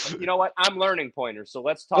 Well, then you know what? I'm learning pointers, so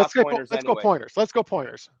let's talk pointers. Let's go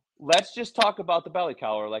pointers. Let's just talk about the belly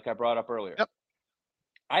collar, like I brought up earlier. Yep.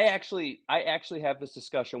 I actually have this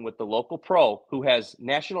discussion with the local pro who has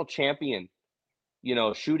national champion,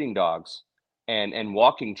 shooting dogs and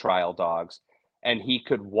walking trial dogs. And he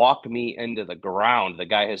could walk me into the ground. The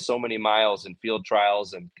guy has so many miles in field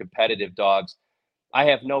trials and competitive dogs. I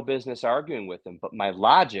have no business arguing with him, but my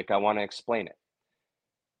logic, I want to explain it.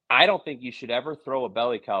 I don't think you should ever throw a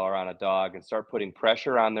belly collar on a dog and start putting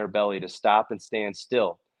pressure on their belly to stop and stand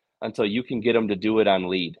still until you can get them to do it on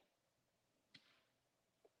lead.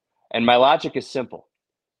 And my logic is simple.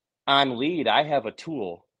 On lead, I have a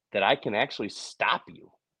tool that I can actually stop you.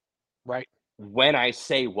 Right. When I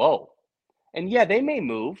say, whoa. And yeah, they may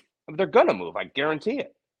move. They're going to move. I guarantee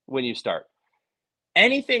it when you start.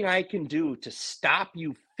 Anything I can do to stop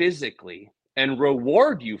you physically and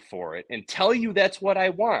reward you for it and tell you that's what I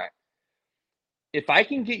want. If I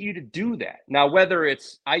can get you to do that. Now, whether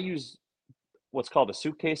I use what's called a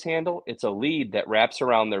suitcase handle. It's a lead that wraps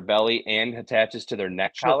around their belly and attaches to their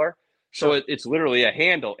neck collar. So it's literally a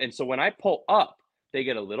handle. And so when I pull up, they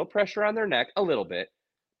get a little pressure on their neck, a little bit,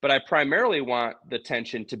 but I primarily want the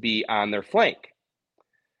tension to be on their flank.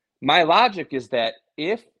 My logic is that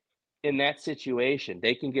if in that situation,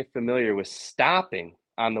 they can get familiar with stopping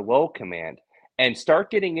on the whoa command and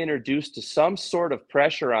start getting introduced to some sort of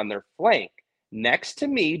pressure on their flank next to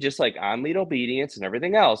me, just like on lead obedience and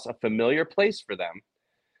everything else, a familiar place for them.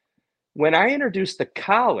 When I introduce the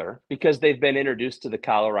collar, because they've been introduced to the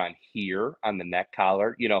collar on here, on the neck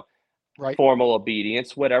collar, right. Formal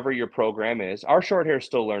obedience, whatever your program is. Our short hairs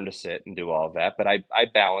still learn to sit and do all of that, but I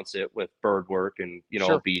balance it with bird work and,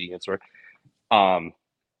 obedience work.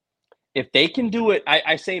 If they can do it,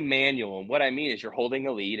 I say manual. And what I mean is you're holding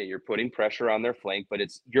a lead and you're putting pressure on their flank, but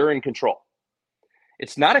you're in control.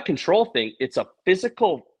 It's not a control thing. It's a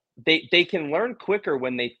physical. They can learn quicker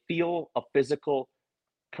when they feel a physical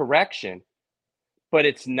correction, but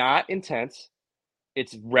it's not intense.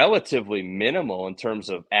 It's relatively minimal in terms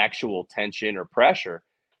of actual tension or pressure,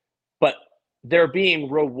 but they're being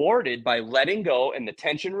rewarded by letting go and the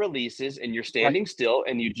tension releases and you're standing still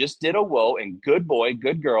and you just did a whoa and good boy,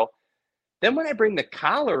 good girl. Then when I bring the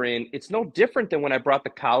collar in, it's no different than when I brought the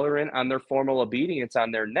collar in on their formal obedience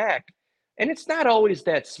on their neck. And it's not always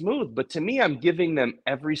that smooth, but to me, I'm giving them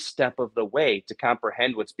every step of the way to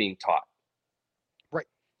comprehend what's being taught. Right.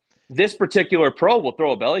 This particular pro will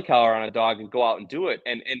throw a belly collar on a dog and go out and do it.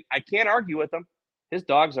 And I can't argue with him. His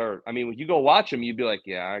dogs are, when you go watch him, you'd be like,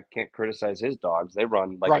 yeah, I can't criticize his dogs. They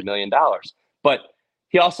run like $1 million. But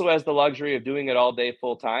he also has the luxury of doing it all day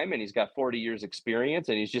full time. And he's got 40 years experience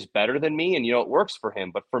and he's just better than me. And, it works for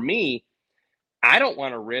him. But for me, I don't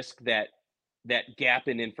want to risk that gap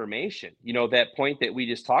in information, that point that we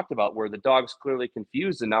just talked about where the dog's clearly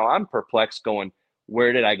confused and now I'm perplexed going,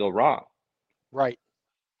 where did I go wrong? Right.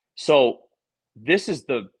 So this is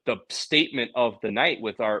the statement of the night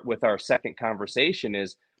with our second conversation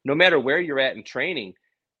is no matter where you're at in training,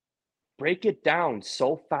 break it down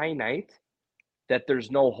so finite that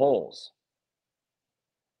there's no holes.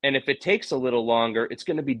 And if it takes a little longer, it's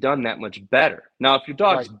going to be done that much better. Now, if your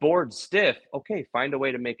dog's bored stiff, okay, find a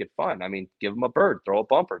way to make it fun. Give them a bird, throw a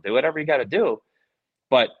bumper, do whatever you got to do.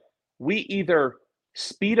 But we either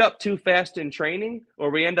speed up too fast in training or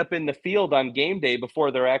we end up in the field on game day before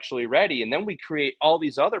they're actually ready. And then we create all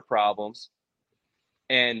these other problems.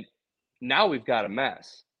 And now we've got a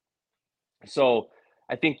mess. So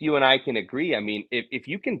I think you and I can agree. If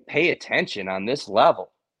you can pay attention on this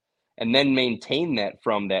level, and then maintain that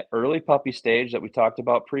from that early puppy stage that we talked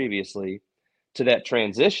about previously to that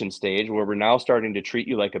transition stage where we're now starting to treat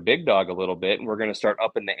you like a big dog a little bit. And we're going to start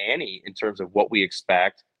upping the ante in terms of what we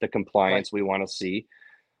expect, the compliance we want to see.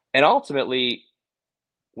 And ultimately,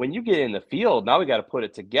 when you get in the field, now we got to put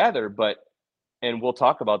it together. But and we'll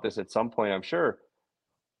talk about this at some point, I'm sure.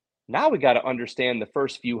 Now we got to understand the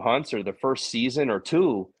first few hunts or the first season or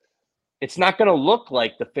two. It's not going to look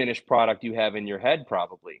like the finished product you have in your head,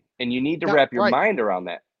 probably. And you need to wrap your mind around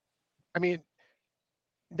that. I mean,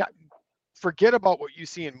 forget about what you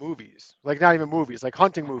see in movies, like not even movies, like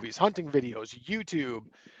hunting movies, hunting videos, YouTube.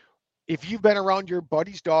 If you've been around your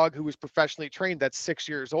buddy's dog who was professionally trained that's 6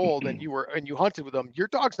 years old and you hunted with them, your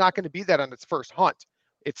dog's not going to be that on its first hunt,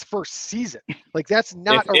 its first season. Like that's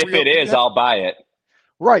not if it is, I'll buy it.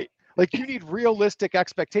 Right. Like you need realistic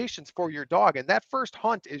expectations for your dog. And that first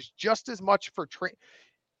hunt is just as much for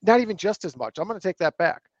not even just as much. I'm going to take that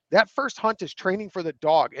back. That first hunt is training for the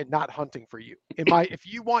dog and not hunting for you. If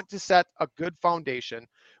you want to set a good foundation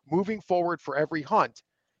moving forward for every hunt,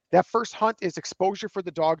 that first hunt is exposure for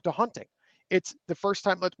the dog to hunting. It's the first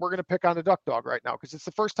time we're going to pick on a duck dog right now because it's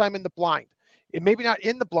the first time in the blind. It maybe not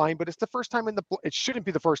in the blind, but it's the first time it shouldn't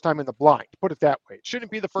be the first time in the blind. Put it that way. It shouldn't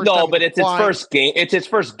be the first time. No, but it's its first game. It's its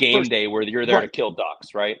first game day where you're there to kill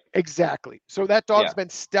ducks, right? Exactly. So that dog's been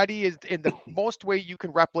steady in the most way you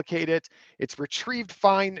can replicate it. It's retrieved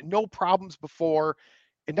fine, no problems before.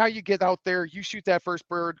 And now you get out there, you shoot that first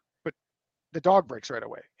bird, but the dog breaks right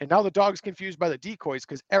away. And now the dog's confused by the decoys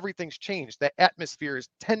because everything's changed. The atmosphere is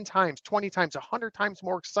 10 times, 20 times, 100 times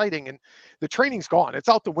more exciting. And the training's gone. It's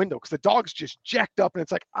out the window because the dog's just jacked up and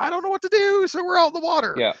it's like, I don't know what to do. So we're out in the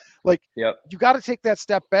water. Yeah. Like you got to take that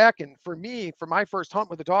step back. And for me, for my first hunt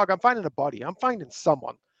with a dog, I'm finding a buddy. I'm finding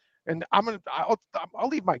someone. And I'll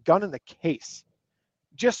leave my gun in the case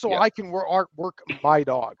just so I can work my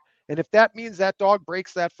dog. And if that means that dog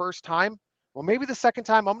breaks that first time, well, maybe the second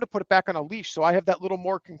time I'm going to put it back on a leash so I have that little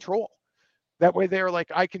more control. That way they're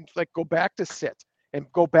like, I can like go back to sit and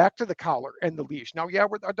go back to the collar and the leash. Now,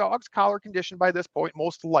 our dog's collar conditioned by this point,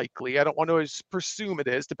 most likely. I don't want to presume it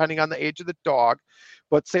is, depending on the age of the dog.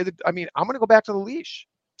 But I'm going to go back to the leash.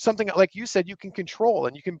 Something like you said, you can control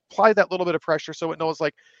and you can apply that little bit of pressure so it knows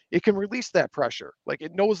like it can release that pressure. Like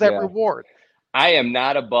it knows that reward. I am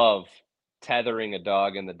not above tethering a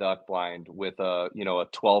dog in the duck blind with a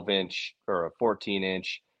 12-inch or a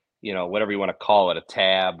 14-inch, whatever you want to call it, a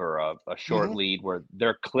tab or a short lead where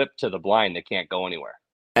they're clipped to the blind. They can't go anywhere.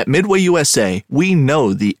 At Midway USA, we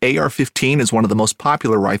know the AR-15 is one of the most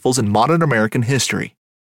popular rifles in modern American history.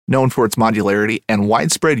 Known for its modularity and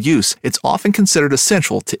widespread use, it's often considered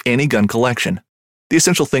essential to any gun collection. The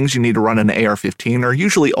essential things you need to run an AR-15 are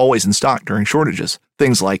usually always in stock during shortages,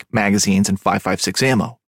 things like magazines and 5.56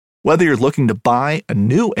 ammo. Whether you're looking to buy a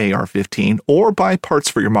new AR-15 or buy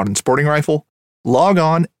parts for your modern sporting rifle, log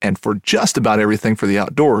on and for just about everything for the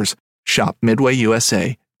outdoors, shop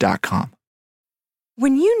MidwayUSA.com.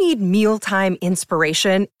 When you need mealtime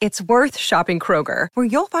inspiration, it's worth shopping Kroger, where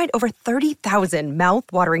you'll find over 30,000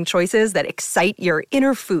 mouth-watering choices that excite your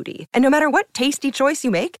inner foodie. And no matter what tasty choice you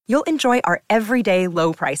make, you'll enjoy our everyday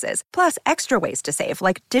low prices, plus extra ways to save,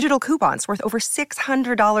 like digital coupons worth over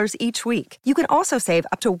 $600 each week. You can also save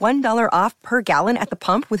up to $1 off per gallon at the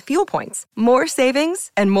pump with fuel points. More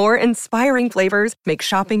savings and more inspiring flavors make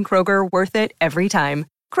shopping Kroger worth it every time.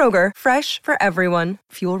 Kroger, fresh for everyone.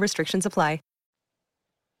 Fuel restrictions apply.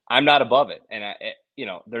 I'm not above it. And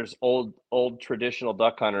there's old traditional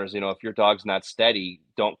duck hunters, if your dog's not steady,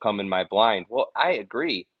 don't come in my blind. Well, I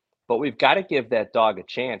agree, but we've got to give that dog a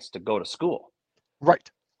chance to go to school.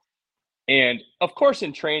 Right. And of course,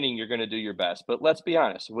 in training, you're going to do your best, but let's be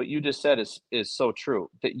honest. What you just said is so true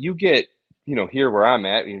that you get, here where I'm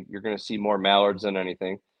at, you're going to see more mallards than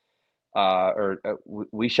anything.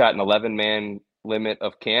 We shot an 11-man limit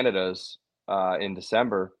of Canada's in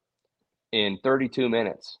December in 32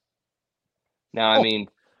 minutes. Now,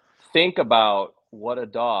 think about what a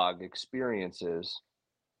dog experiences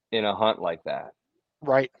in a hunt like that.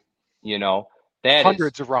 Right. That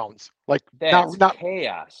hundreds of rounds. Like that's not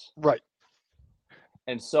chaos. Right.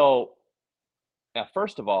 And so,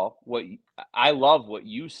 first of all, I love what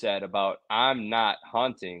you said about I'm not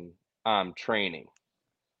hunting, I'm training.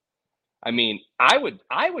 I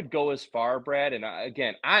would go as far, Brad, and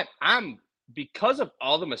I'm because of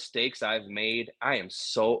all the mistakes I've made, I am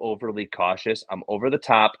so overly cautious. I'm over the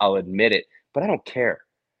top. I'll admit it, but I don't care.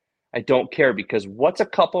 I don't care because what's a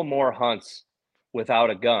couple more hunts without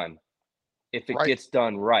a gun if it gets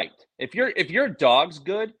done right? If your dog's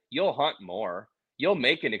good, you'll hunt more. You'll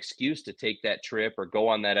make an excuse to take that trip or go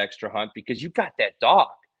on that extra hunt because you've got that dog.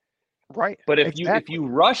 Right. But if you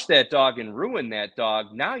rush that dog and ruin that dog,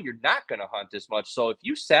 now you're not going to hunt as much. So if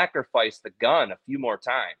you sacrifice the gun a few more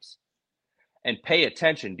times, and pay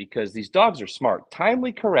attention because these dogs are smart.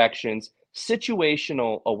 Timely corrections,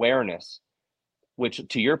 situational awareness, which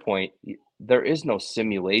to your point, there is no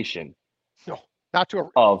simulation no, not to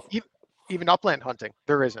even upland hunting,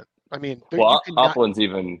 there isn't. I mean, well, upland's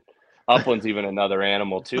even another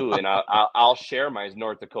animal too. And I'll share my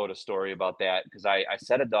North Dakota story about that, because I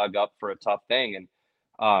set a dog up for a tough thing.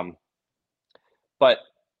 And but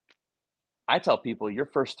I tell people, your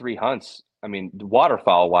first 3 hunts, I mean,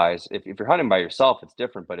 waterfowl wise, if you're hunting by yourself, it's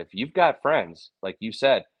different. But if you've got friends, like you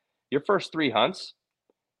said, your first 3 hunts,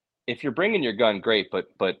 if you're bringing your gun, great,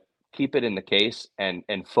 but keep it in the case and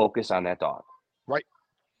focus on that dog. Right.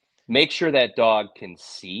 Make sure that dog can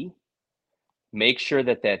see. Make sure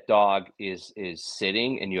that dog is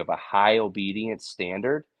sitting and you have a high obedience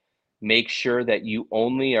standard. Make sure that you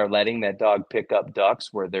only are letting that dog pick up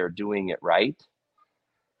ducks where they're doing it right.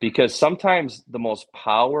 Because sometimes the most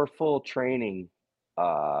powerful training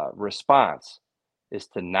response is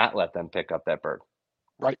to not let them pick up that bird.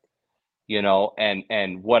 Right. You know,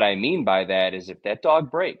 and what I mean by that is, if that dog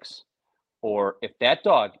breaks, or if that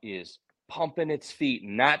dog is pumping its feet,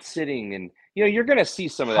 not sitting, and you know, you're going to see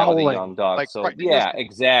some of that with a young dog. Like, so right, yeah, listening.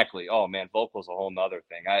 Exactly. Oh man, vocal's a whole nother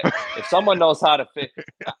thing. If someone knows how to fit,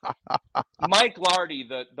 Mike Lardy,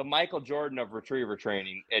 the Michael Jordan of retriever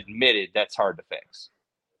training, admitted that's hard to fix.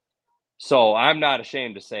 So I'm not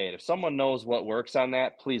ashamed to say it. If someone knows what works on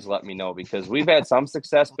that, please let me know, because we've had some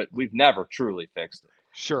success, but we've never truly fixed it.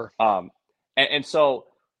 Sure. And so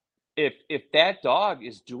if that dog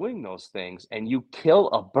is doing those things and you kill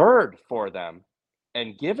a bird for them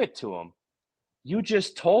and give it to them, you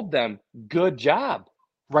just told them, good job.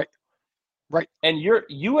 Right. Right. And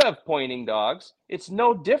you have pointing dogs. It's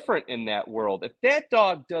no different in that world. If that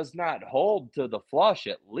dog does not hold to the flush,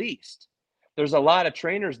 at least, there's a lot of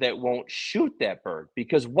trainers that won't shoot that bird,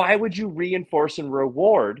 because why would you reinforce and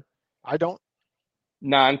reward? I don't.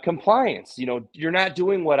 Non-compliance. You know, you're not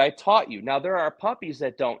doing what I taught you. Now, there are puppies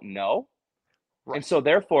that don't know. Right. And so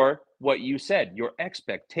therefore, what you said, your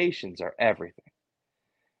expectations are everything.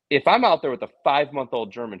 If I'm out there with a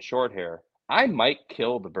 5-month-old German short hair, I might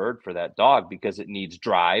kill the bird for that dog because it needs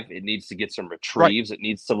drive. It needs to get some retrieves. Right. It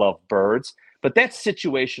needs to love birds. But that's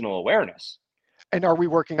situational awareness. And are we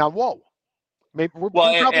working on whoa? Maybe we're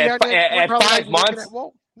at 5 months.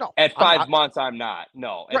 No, at 5 months, I'm not.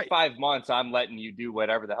 No, at right. 5 months, I'm letting you do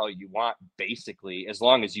whatever the hell you want, basically, as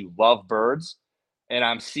long as you love birds and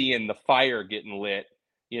I'm seeing the fire getting lit.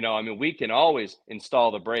 You know, I mean, we can always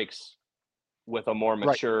install the brakes with a more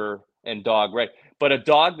mature right. and dog ready. But a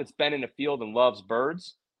dog that's been in the field and loves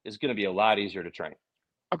birds is going to be a lot easier to train.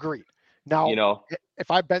 Agreed. Now, you know, if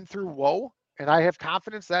I've been through whoa and I have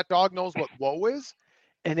confidence that dog knows what whoa is,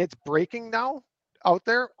 and it's breaking now out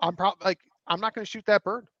there, I'm not going to shoot that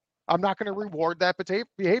bird. I'm not going to reward that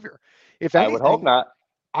behavior. If anything, I would hope not.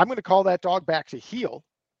 I'm going to call that dog back to heel,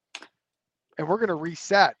 and we're going to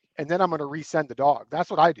reset, and then I'm going to resend the dog.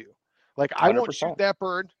 That's what I do. Like, I 100%. Won't shoot that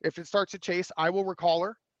bird. If it starts to chase, I will recall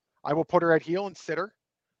her. I will put her at heel and sit her.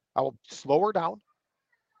 I will slow her down,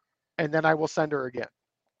 and then I will send her again.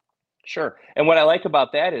 Sure. And what I like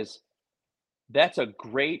about that is, that's a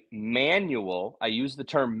great manual. I use the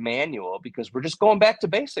term manual because we're just going back to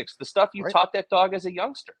basics. The stuff you taught that dog as a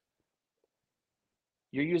youngster.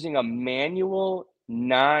 You're using a manual,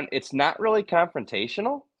 it's not really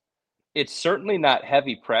confrontational. It's certainly not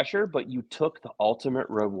heavy pressure, but you took the ultimate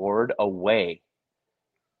reward away.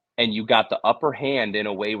 And you got the upper hand in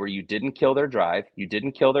a way where you didn't kill their drive. You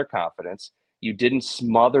didn't kill their confidence. You didn't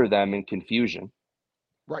smother them in confusion.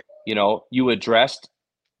 Right. You know, you addressed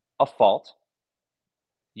a fault.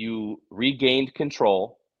 You regained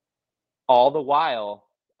control. All the while,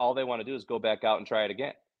 all they want to do is go back out and try it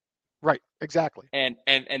again. Right, exactly. And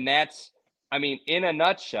that's, I mean, in a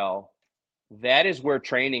nutshell, that is where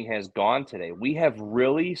training has gone today. We have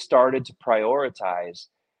really started to prioritize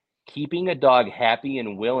keeping a dog happy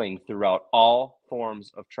and willing throughout all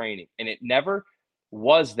forms of training. And it never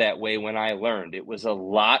was that way when I learned. It was a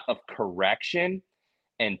lot of correction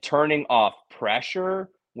and turning off pressure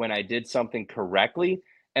when I did something correctly.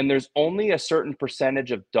 And there's only a certain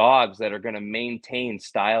percentage of dogs that are going to maintain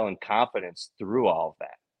style and confidence through all of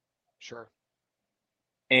that. Sure.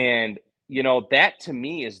 And, you know, that to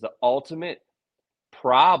me is the ultimate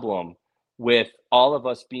problem with all of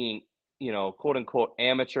us being, you know, quote unquote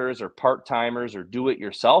amateurs or part-timers or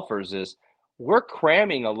do-it-yourselfers, is we're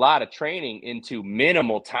cramming a lot of training into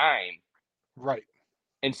minimal time. Right.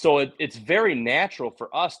 And so it's very natural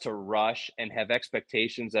for us to rush and have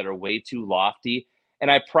expectations that are way too lofty. And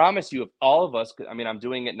I promise you, if all of us, I mean, I'm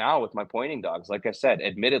doing it now with my pointing dogs. Like I said,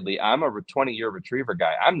 admittedly, I'm a 20-year retriever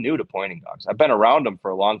guy. I'm new to pointing dogs. I've been around them for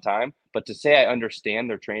a long time. But to say I understand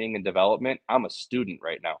their training and development, I'm a student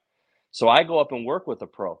right now. So I go up and work with a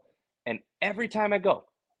pro. And every time I go,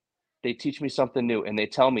 they teach me something new. And they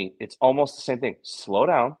tell me it's almost the same thing. Slow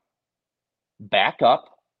down. back up.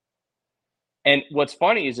 And what's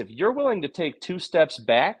funny is if you're willing to take 2 steps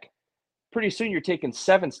back, pretty soon you're taking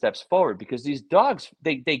 7 steps forward, because these dogs,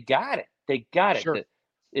 they got it. They got it. Sure. That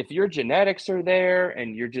if your genetics are there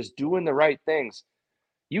and you're just doing the right things,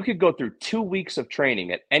 you could go through 2 weeks of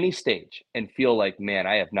training at any stage and feel like, man,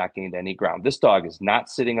 I have not gained any ground. This dog is not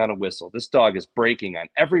sitting on a whistle. This dog is breaking on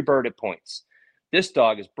every bird it points. This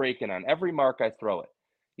dog is breaking on every mark I throw it.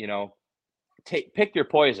 You know, pick your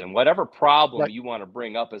poison, whatever problem Right. you want to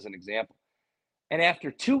bring up as an example. And after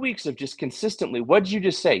 2 weeks of just consistently, what did you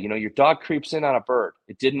just say? You know, your dog creeps in on a bird.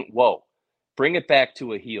 It didn't, whoa. Bring it back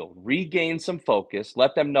to a heel. Regain some focus.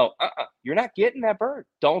 Let them know, you're not getting that bird.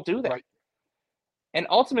 Don't do that. Right. And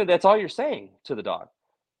ultimately, that's all you're saying to the dog.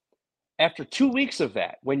 After 2 weeks of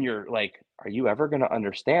that, when you're like, are you ever going to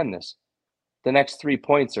understand this? The next 3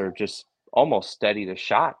 points are just almost steady to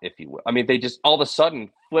shot, if you will. I mean, they just all of a sudden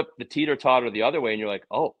flip the teeter-totter the other way, and you're like,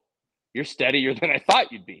 oh, you're steadier than I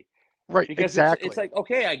thought you'd be. Right. Because Exactly. it's like,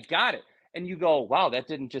 okay, I got it. And you go, wow, that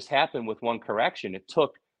didn't just happen with one correction. It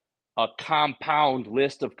took a compound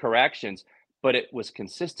list of corrections, but it was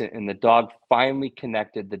consistent, and the dog finally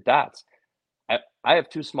connected the dots. I have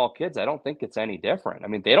 2 small kids. I don't think it's any different. I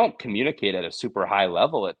mean, they don't communicate at a super high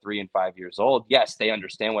level at 3 and 5 years old. Yes, they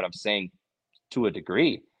understand what I'm saying to a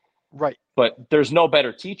degree, Right. but there's no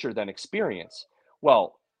better teacher than experience.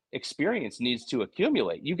 Well, experience needs to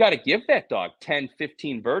accumulate. You got to give that dog 10,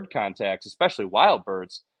 15 bird contacts, especially wild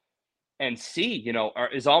birds, and see, you know,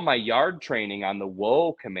 is all my yard training on the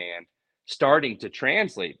whoa command starting to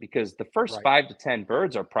translate? Because the first Right. 5 to 10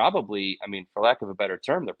 birds are probably, I mean, for lack of a better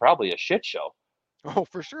term, they're probably a shit show. Oh,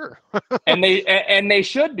 for sure. And they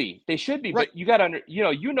should be. They should be. Right. But you got to,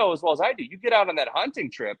 you know as well as I do. You get out on that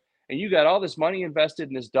hunting trip, and you got all this money invested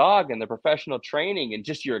in this dog and the professional training, and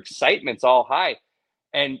just your excitement's all high,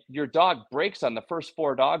 and your dog breaks on the first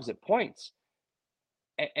 4 dogs it points.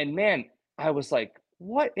 And man, I was like,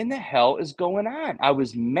 what in the hell is going on? I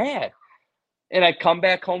was mad. And I come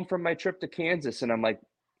back home from my trip to Kansas, and I'm like,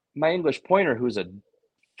 my English pointer, who's a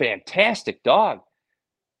fantastic dog,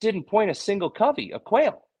 didn't point a single covey, a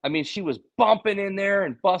quail. I mean, she was bumping in there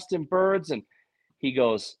and busting birds. And he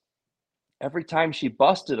goes, every time she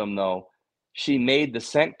busted them, though, she made the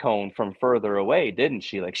scent cone from further away, didn't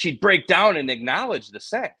she? Like, she'd break down and acknowledge the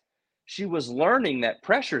scent. She was learning that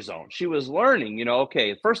pressure zone. She was learning,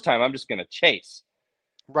 okay, the first time I'm just going to chase.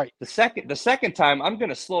 Right. The second time I'm going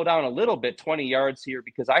to slow down a little bit, 20 yards here,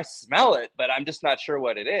 because I smell it, but I'm just not sure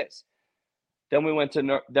what it is. Then we went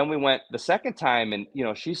the second time, and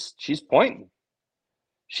she's pointing.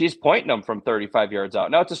 She's pointing them from 35 yards out.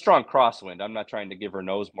 Now, it's a strong crosswind. I'm not trying to give her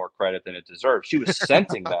nose more credit than it deserves. She was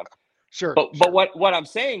scenting them. Sure. But what I'm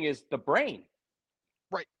saying is the brain.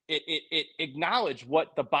 Right. It acknowledged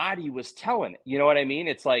what the body was telling it. You know what I mean?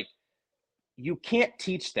 It's like, you can't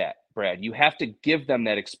teach that, Brad. You have to give them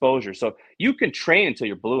that exposure. So you can train until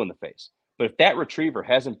you're blue in the face. But if that retriever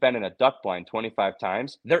hasn't been in a duck blind 25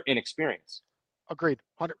 times, they're inexperienced. Agreed.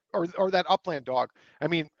 Or that upland dog. I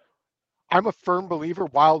mean, I'm a firm believer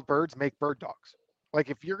wild birds make bird dogs. Like,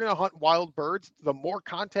 if you're going to hunt wild birds, the more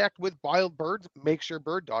contact with wild birds makes your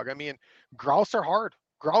bird dog. I mean, grouse are hard.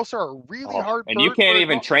 Grouse are a really hard bird. And you can't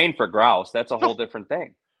even train for grouse. That's a whole different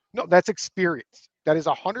thing. No, that's experience. That is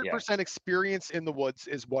 100% experience in the woods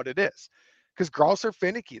is what it is. Because grouse are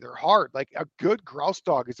finicky. They're hard. Like, a good grouse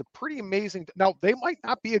dog is a pretty amazing. Now, they might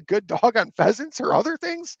not be a good dog on pheasants or other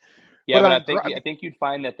things. Yeah, but I think you'd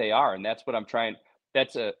find that they are. And that's what I'm trying.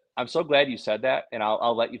 I'm so glad you said that. And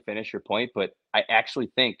I'll let you finish your point. But I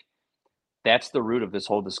actually think that's the root of this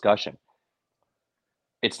whole discussion.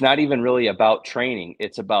 It's not even really about training.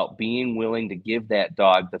 It's about being willing to give that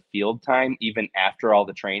dog the field time, even after all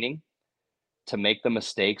the training, to make the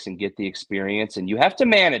mistakes and get the experience. And you have to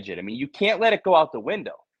manage it. I mean, you can't let it go out the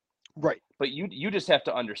window. Right. But you just have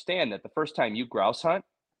to understand that the first time you grouse hunt,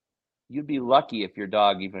 you'd be lucky if your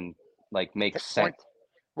dog even makes sense.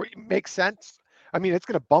 Makes sense. I mean, it's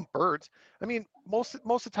going to bump birds. I mean, most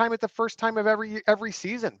of the time, at the first time of every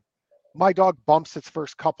season, my dog bumps its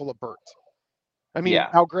first couple of birds. I mean,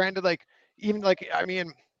 Now granted, I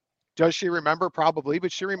mean, does she remember? Probably,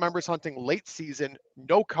 but she remembers hunting late season,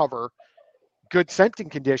 no cover, good scenting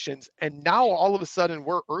conditions, and now all of a sudden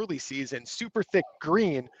we're early season, super thick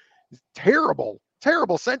green, terrible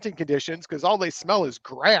scenting conditions because all they smell is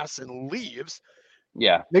grass and leaves.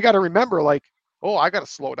 Yeah, they got to remember, I got to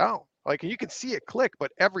slow down. You can see it click,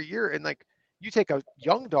 but every year, and you take a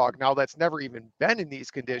young dog now that's never even been in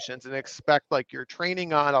these conditions and expect you're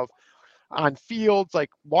training on fields like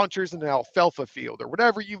launchers in an alfalfa field or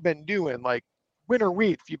whatever you've been doing, winter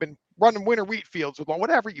wheat. If you've been running winter wheat fields with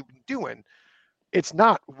whatever you've been doing, It's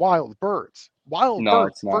not wild birds. Wild No,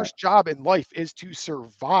 birds' it's not. first job in life is to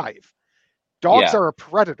survive. Dogs Yeah. are a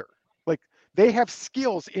predator. Like, they have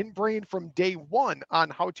skills ingrained from day one on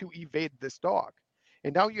how to evade this dog.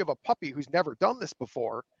 And now you have a puppy who's never done this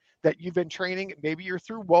before that you've been training. Maybe you're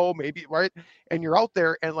through whoa, maybe, right? And you're out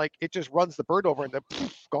there and like it just runs the bird over and then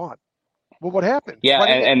gone. Well, what happened? Yeah,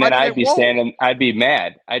 Right in and then I'd be whoa, standing, I'd be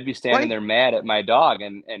mad. I'd be standing right? there mad at my dog,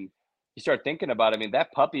 and you start thinking about it. I mean,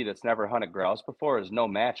 that puppy that's never hunted grouse before is no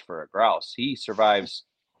match for a grouse. He survives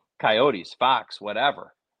coyotes, fox,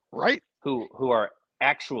 whatever, Right? who are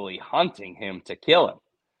actually hunting him to kill him.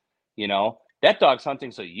 You know, that dog's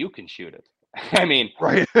hunting so you can shoot it. I mean,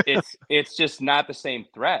 Right. it's just not the same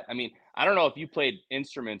threat. I mean, I don't know if you played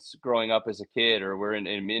instruments growing up as a kid or were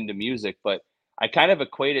into music, but I kind of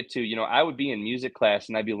equate it to, you know, I would be in music class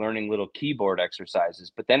and I'd be learning little keyboard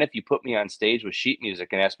exercises. But then if you put me on stage with sheet music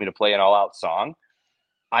and asked me to play an all out song,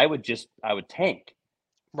 I would tank.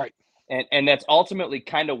 Right. And that's ultimately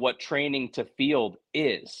kind of what training to field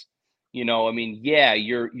is. You know, I mean, yeah,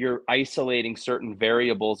 you're isolating certain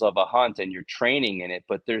variables of a hunt and you're training in it,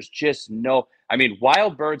 but there's just no, I mean,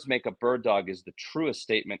 wild birds make a bird dog is the truest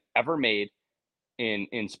statement ever made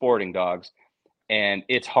in sporting dogs. And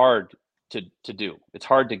it's hard to do. It's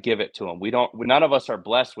hard to give it to them. None of us are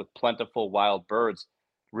blessed with plentiful wild birds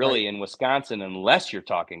really Right. in Wisconsin, unless you're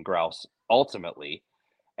talking grouse ultimately.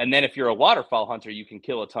 And then if you're a waterfowl hunter, you can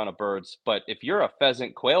kill a ton of birds. But if you're a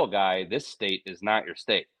pheasant quail guy, this state is not your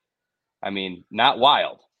state. I mean, not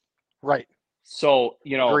wild. Right. So,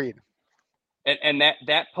 you know, Agreed. and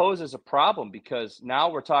that poses a problem because now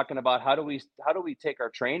we're talking about how do we take our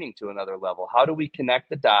training to another level? How do we connect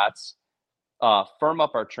the dots, firm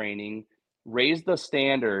up our training, raise the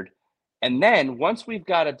standard, and then once we've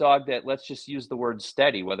got a dog that, let's just use the word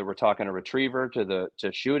steady, whether we're talking a retriever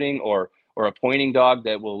to shooting or a pointing dog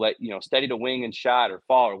that will let, you know, steady to wing and shot or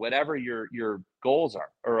fall or whatever your goals are,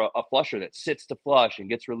 or a flusher that sits to flush and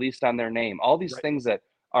gets released on their name, all these Right. things that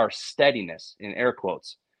are steadiness in air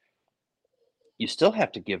quotes, you still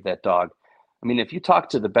have to give that dog. I mean, if you talk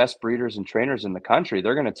to the best breeders and trainers in the country,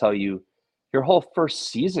 they're going to tell you your whole first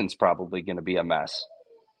season's probably going to be a mess.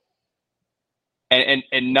 And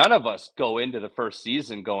none of us go into the first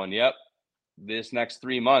season going, yep, this next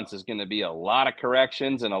 3 months is going to be a lot of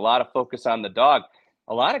corrections and a lot of focus on the dog.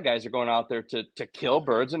 A lot of guys are going out there to kill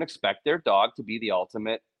birds and expect their dog to be the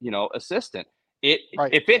ultimate, you know, assistant.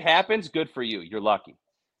 Right. If it happens, good for you. You're lucky.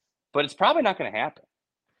 But it's probably not going to happen.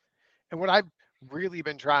 And what I've really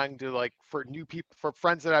been trying to, like, for new people, for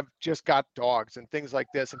friends that I've just got dogs and things like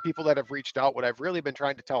this, and people that have reached out, what I've really been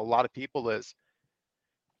trying to tell a lot of people is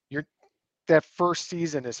that first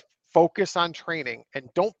season is focus on training and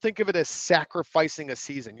don't think of it as sacrificing a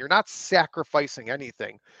season. You're not sacrificing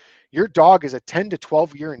anything. Your dog is a 10 to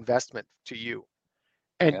 12 year investment to you.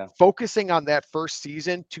 And focusing on that first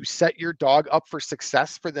season to set your dog up for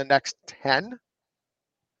success for the next 10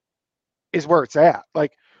 is where it's at.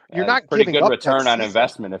 Like, you're not pretty giving good up return that on season.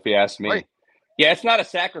 investment, if you ask me. Right. Yeah, it's not a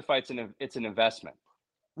sacrifice, it's an investment.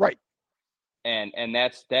 Right. And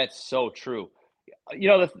that's so true. You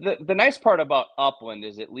know, the nice part about upland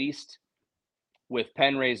is, at least with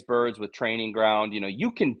pen raised birds, with training ground, you know,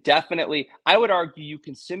 you can definitely, I would argue, you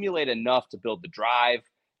can simulate enough to build the drive.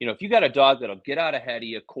 You know, if you got a dog that'll get out ahead of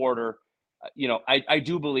you a quarter, you know, I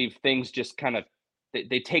do believe things just kind of,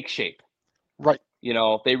 they take shape. Right. You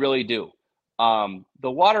know, they really do. The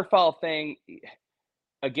waterfowl thing,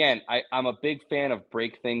 again, I'm a big fan of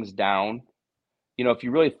break things down. You know, if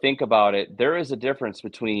you really think about it, there is a difference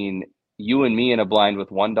between you and me in a blind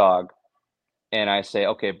with one dog, and I say,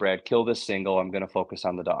 okay, Brad, kill this single. I'm going to focus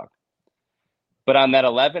on the dog. But on that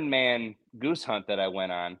 11-man goose hunt that I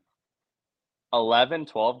went on, 11,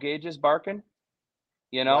 12 gauges barking,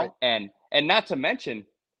 you know, Right. and not to mention,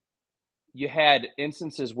 you had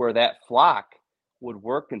instances where that flock would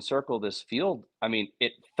work and circle this field. I mean,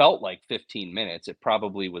 it felt like 15 minutes. It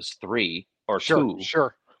probably was 3 or 2.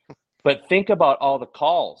 Sure. But think about all the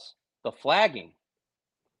calls, the flagging,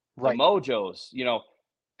 Right. the mojos. You know,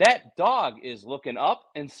 that dog is looking up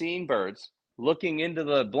and seeing birds, looking into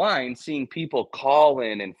the blind, seeing people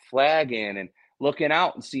calling and flagging, and looking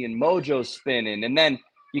out and seeing mojos spinning. And then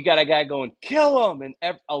you got a guy going, kill him,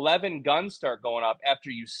 and 11 guns start going up after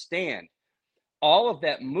you stand. All of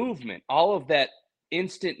that movement, all of that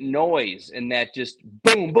instant noise, and that just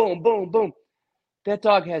boom, boom, boom, boom. That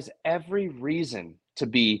dog has every reason to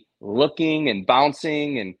be looking and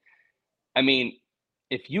bouncing. And I mean,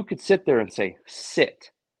 if you could sit there and say,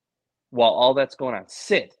 sit, while all that's going on,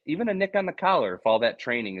 sit, even a nick on the collar, if all that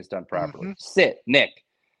training is done properly, sit, nick.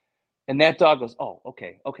 And that dog goes, oh,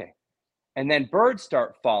 okay. and then birds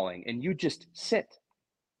start falling, and you just sit,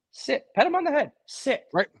 pet them on the head, sit.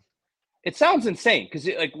 Right. It sounds insane because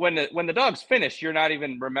like when the dog's finished, you're not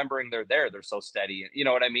even remembering they're there. They're so steady. You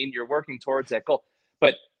know what I mean? You're working towards that goal.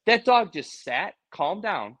 But that dog just sat, calmed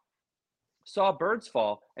down, saw birds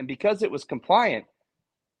fall, and because it was compliant,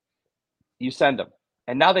 you send them.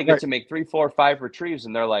 And now they get to make 3, 4, 5 retrieves,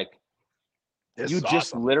 and they're like, This you is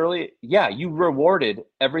just awesome. literally, you rewarded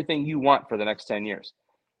everything you want for the next 10 years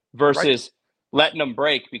versus letting them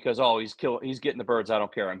break because, he's getting the birds. I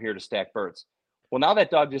don't care. I'm here to stack birds. Well, now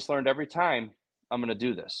that dog just learned every time I'm going to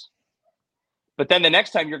do this. But then the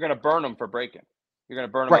next time you're going to burn them for breaking. You're going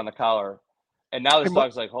to burn them on the collar. And now this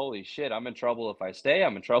dog's like, holy shit, I'm in trouble if I stay.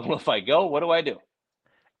 I'm in trouble if I go. What do I do?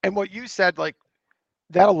 And what you said, like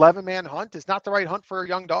that 11-man hunt is not the right hunt for a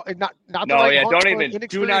young dog. Not the No, right yeah, hunt don't for an even, do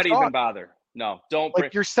inexperienced not even dog. bother. No, don't.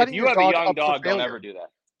 Like you're setting if you your have a dog young up for dog, don't failure. ever do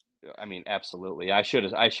that. I mean, absolutely. I should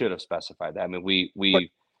have specified that. I mean,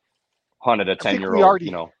 we hunted a 10-year-old,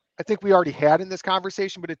 you know. I think we already had in this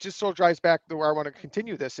conversation, but it just so drives back to where I want to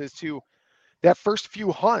continue this is to that first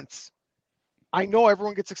few hunts. I know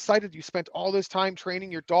everyone gets excited. You spent all this time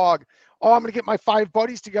training your dog. Oh, I'm going to get my 5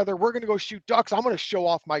 buddies together. We're going to go shoot ducks. I'm going to show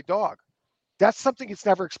off my dog. That's something it's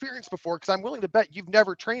never experienced before because I'm willing to bet you've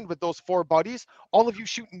never trained with those 4 buddies. All of you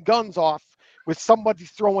shooting guns off with somebody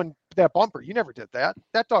throwing that bumper. You never did that.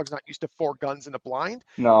 That dog's not used to 4 guns in a blind.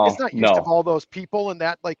 No, it's not used to all those people and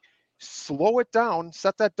that. Like, slow it down,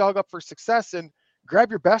 set that dog up for success, and grab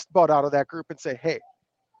your best bud out of that group and say, hey,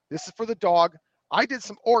 this is for the dog. I did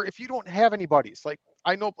some, or if you don't have any buddies, like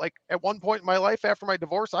I know, like at one point in my life after my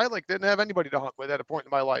divorce, I like didn't have anybody to hunt with at a point in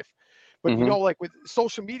my life. But you know, like with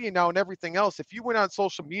social media now and everything else, if you went on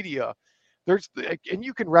social media, there's, and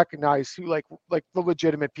you can recognize who like the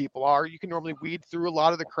legitimate people are. You can normally weed through a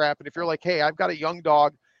lot of the crap. And if you're like, hey, I've got a young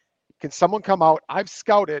dog, can someone come out? I've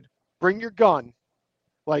scouted, bring your gun.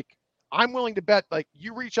 Like, I'm willing to bet, like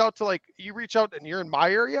you reach out and you're in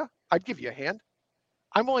my area, I'd give you a hand.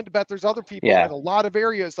 I'm willing to bet there's other people in a lot of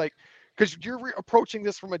areas, like, because you're approaching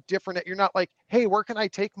this from a different, you're not like, hey, where can I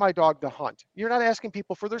take my dog to hunt? You're not asking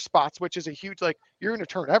people for their spots, which is a huge, like, you're going to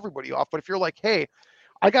turn everybody off. But if you're like, hey,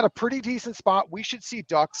 I got a pretty decent spot, we should see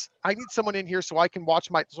ducks, I need someone in here so I can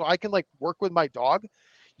like work with my dog,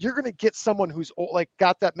 you're going to get someone who's like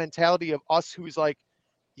got that mentality of us who's like,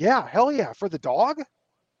 yeah, hell yeah, for the dog,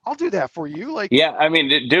 I'll do that for you. Like, yeah, I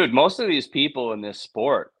mean, dude, most of these people in this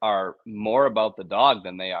sport are more about the dog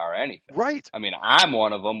than they are anything. Right. I mean, I'm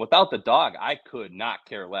one of them. Without the dog, I could not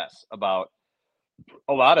care less about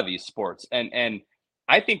a lot of these sports. And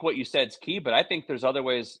I think what you said is key, but I think there's other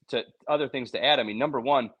things to add. I mean, number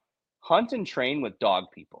one, hunt and train with dog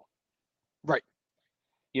people. Right.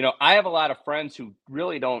 You know, I have a lot of friends who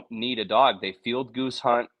really don't need a dog. They field goose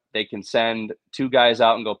hunt. They can send 2 guys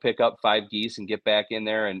out and go pick up 5 geese and get back in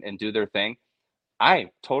there and do their thing. I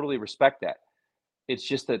totally respect that. It's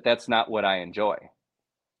just that that's not what I enjoy.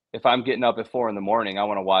 If I'm getting up at 4 a.m, I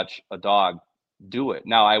want to watch a dog do it.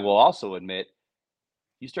 Now, I will also admit,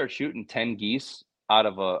 you start shooting 10 geese out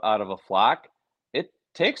of a flock, it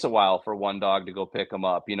takes a while for one dog to go pick them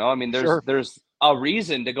up. You know, I mean, there's a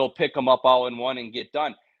reason to go pick them up all in one and get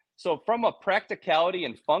done. So from a practicality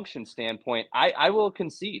and function standpoint, I will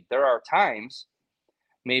concede there are times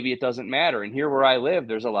maybe it doesn't matter. And here where I live,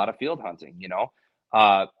 there's a lot of field hunting, you know,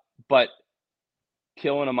 but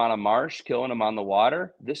killing them on a marsh, killing them on the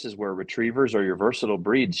water, this is where retrievers or your versatile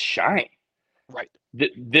breeds shine. Right.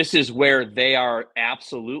 This is where they are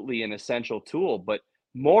absolutely an essential tool. But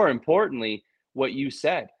more importantly, what you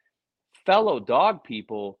said, fellow dog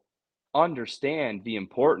people understand the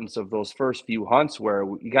importance of those first few hunts where,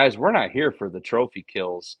 you guys, we're not here for the trophy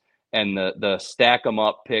kills and the stack them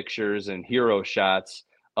up pictures and hero shots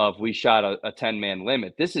of we shot a 10-man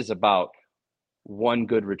limit. This is about one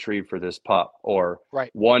good retrieve for this pup or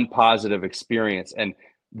one positive experience. And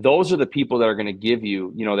those are the people that are going to give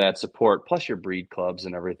you, you know, that support, plus your breed clubs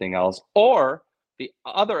and everything else. Or the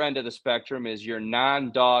other end of the spectrum is your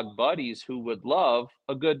non-dog buddies who would love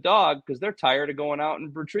a good dog because they're tired of going out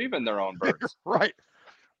and retrieving their own birds. Right.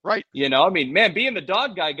 You know, I mean, man, being the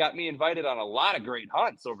dog guy got me invited on a lot of great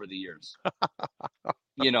hunts over the years,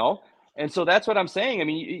 you know? And so that's what I'm saying. I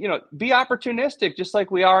mean, you know, be opportunistic, just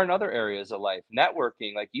like we are in other areas of life.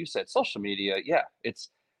 Networking, like you said, social media. Yeah,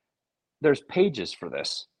 there's pages for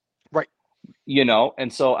this. Right. You know,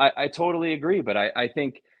 and so I totally agree. But I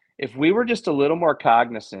think if we were just a little more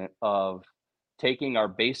cognizant of taking our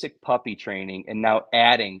basic puppy training and now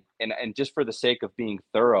adding, and just for the sake of being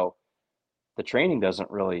thorough, the training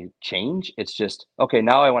doesn't really change. It's just, okay,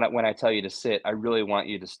 now when I tell you to sit, I really want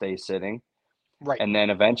you to stay sitting. Right. And then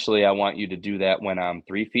eventually I want you to do that when I'm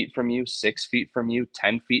 3 feet from you, 6 feet from you,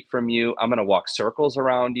 10 feet from you. I'm going to walk circles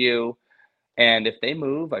around you. And if they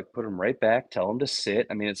move, I put them right back, tell them to sit.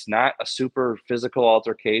 I mean, it's not a super physical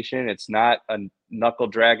altercation. It's not a knuckle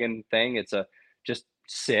dragging thing. It's a just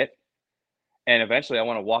sit. And eventually I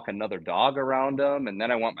want to walk another dog around them. And then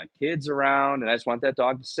I want my kids around and I just want that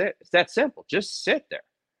dog to sit. It's that simple. Just sit there.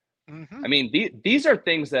 Mm-hmm. I mean, these are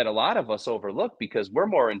things that a lot of us overlook because we're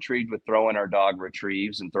more intrigued with throwing our dog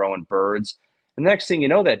retrieves and throwing birds. And the next thing you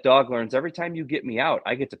know, that dog learns every time you get me out,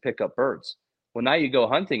 I get to pick up birds. Well, now you go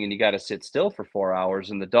hunting and you got to sit still for 4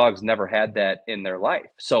 hours, and the dog's never had that in their life.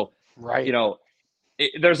 So, Right. you know,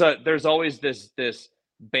 there's always this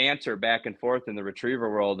banter back and forth in the retriever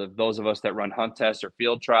world of those of us that run hunt tests or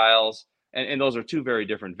field trials, and those are two very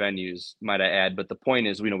different venues, might I add. But the point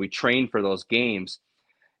is, we train for those games.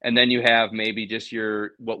 And then you have maybe just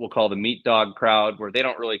your, what we'll call the meat dog crowd, where they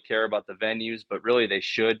don't really care about the venues, but really they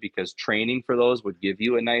should, because training for those would give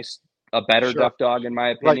you a better Sure. duck dog, in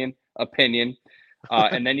my opinion.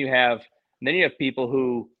 And then you have people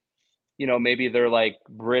who, maybe they're like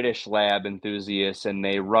British lab enthusiasts and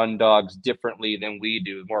they run dogs differently than we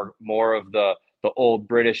do, more of the old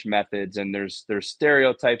British methods. And there's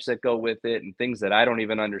stereotypes that go with it and things that I don't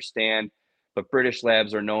even understand. But British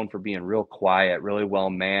labs are known for being real quiet, really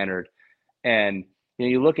well-mannered. And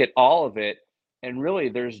you look at all of it, and really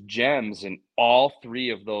there's gems in all three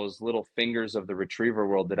of those little fingers of the retriever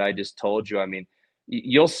world that I just told you. I mean,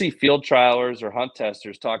 you'll see field trialers or hunt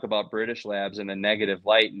testers talk about British labs in a negative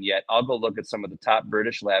light, and yet I'll go look at some of the top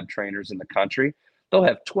British lab trainers in the country. They'll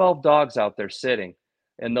have 12 dogs out there sitting,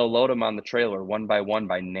 and they'll load them on the trailer one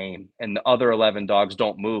by name, and the other 11 dogs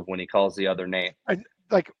don't move when he calls the other name. And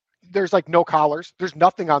there's no collars. There's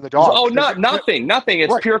nothing on the dog. Oh, nothing.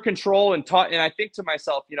 It's right. Pure control and taught. And I think to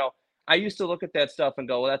myself, I used to look at that stuff and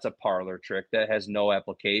go, well, that's a parlor trick that has no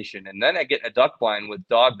application. And then I get a duck blind with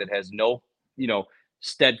dog that has no,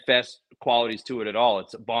 steadfast qualities to it at all.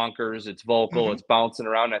 It's bonkers, it's vocal, Mm-hmm. it's bouncing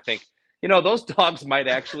around. I think, those dogs might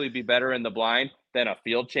actually be better in the blind than a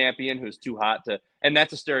field champion who's too hot to, and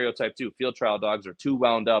that's a stereotype too. Field trial dogs are too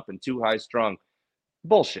wound up and too high strung.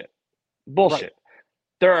 Bullshit. Right.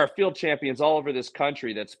 There are field champions all over this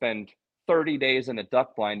country that spend 30 days in a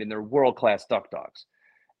duck blind and they're world-class duck dogs.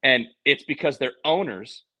 And it's because their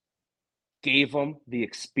owners gave them the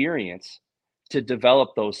experience to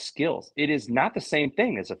develop those skills. It is not the same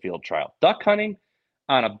thing as a field trial. Duck hunting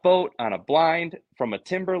on a boat, on a blind, from a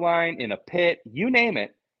timber line, in a pit, you name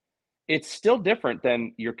it, it's still different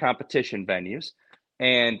than your competition venues.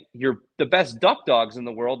 And the best duck dogs in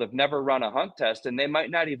the world have never run a hunt test, and they might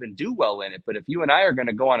not even do well in it. But if you and I are going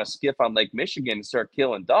to go on a skiff on Lake Michigan and start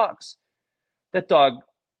killing ducks, that dog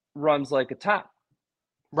runs like a top.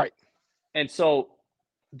 Right. And so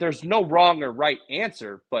there's no wrong or right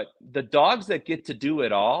answer, but the dogs that get to do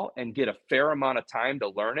it all and get a fair amount of time to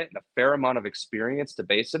learn it and a fair amount of experience to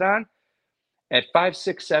base it on, at 5,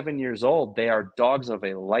 6, 7 years old, they are dogs of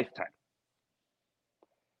a lifetime.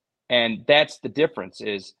 And that's the difference.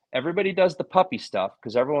 Is everybody does the puppy stuff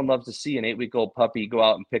because everyone loves to see an 8-week-old puppy go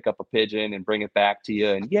out and pick up a pigeon and bring it back to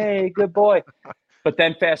you and yay, good boy. But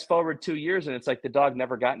then fast forward 2 years and it's like the dog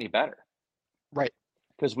never got any better. Right.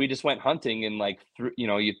 Because we just went hunting and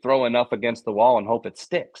you throw enough against the wall and hope it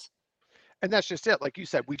sticks. And that's just it. Like you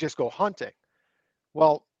said, we just go hunting.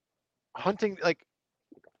 Well, hunting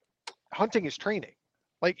is training.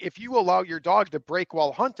 Like if you allow your dog to break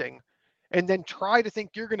while hunting, and then try to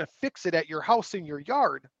think you're going to fix it at your house in your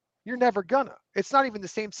yard, you're never gonna. It's not even the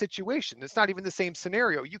same situation. It's not even the same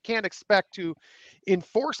scenario. You can't expect to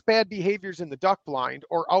enforce bad behaviors in the duck blind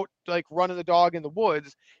or out running the dog in the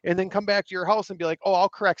woods and then come back to your house and be like, oh, I'll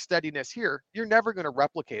correct steadiness here. You're never going to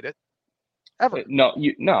replicate it ever.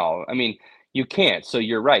 No, I mean, you can't. So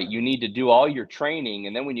you're right. You need to do all your training.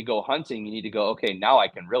 And then when you go hunting, you need to go, okay, now I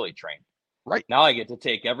can really train. Right. Now I get to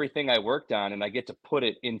take everything I worked on and I get to put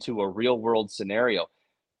it into a real world scenario.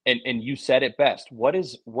 And you said it best. What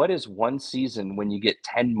is one season when you get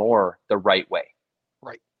 10 more the right way?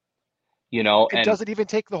 Right. It doesn't even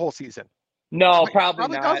take the whole season. No, probably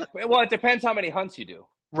not. Doesn't. Well, it depends how many hunts you do.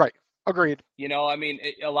 Right. Agreed. I mean,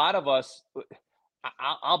 a lot of us,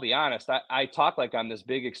 I'll be honest, I talk like I'm this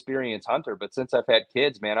big experienced hunter, but since I've had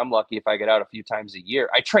kids, man, I'm lucky if I get out a few times a year.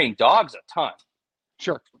 I train dogs a ton.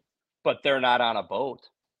 Sure. But they're not on a boat.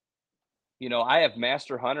 I have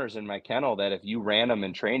master hunters in my kennel that if you ran them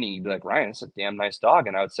in training, you'd be like, Ryan, it's a damn nice dog.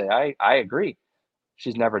 And I would say, I agree.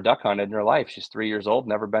 She's never duck hunted in her life. She's 3 years old,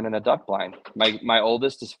 never been in a duck blind. My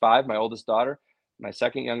oldest is 5, my oldest daughter. My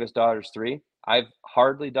second youngest daughter is 3. I've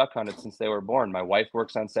hardly duck hunted since they were born. My wife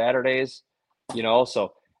works on Saturdays,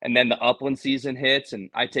 so And then the upland season hits, and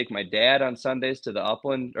I take my dad on Sundays to the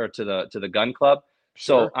upland or to the gun club.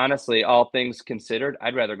 So Sure. honestly, all things considered,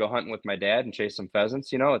 I'd rather go hunting with my dad and chase some pheasants.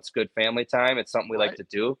 It's good family time. It's something we like Right. to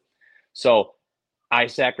do. So I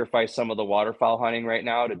sacrifice some of the waterfowl hunting right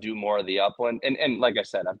now to do more of the upland. And like I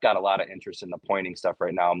said, I've got a lot of interest in the pointing stuff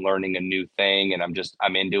right now. I'm learning a new thing and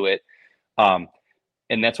I'm into it.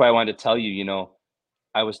 And that's why I wanted to tell you,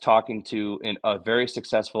 I was talking to a very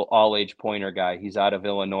successful all-age pointer guy. He's out of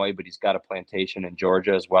Illinois, but he's got a plantation in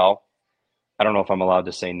Georgia as well. I don't know if I'm allowed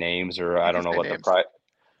to say names, or I don't know what names. the price.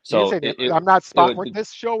 So I'm not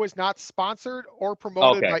this show is not sponsored or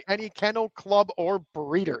promoted by any kennel club or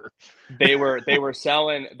breeder. They were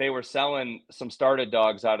selling some started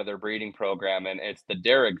dogs out of their breeding program, and it's the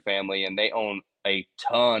Derrig family, and they own a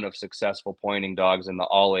ton of successful pointing dogs in the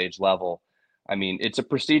all-age level. I mean, it's a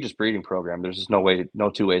prestigious breeding program. There's just no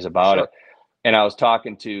two ways about it. And I was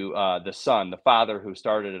talking to the father who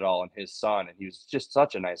started it all, and his son, and he was just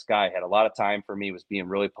such a nice guy. Had a lot of time for me, was being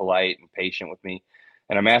really polite and patient with me.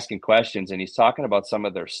 And I'm asking questions, and he's talking about some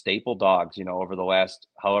of their staple dogs, over the last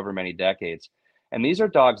however many decades. And these are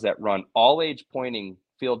dogs that run all age pointing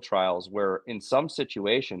field trials where in some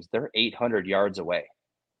situations they're 800 yards away.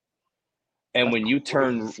 And when you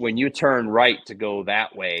turn right to go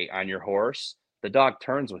that way on your horse, the dog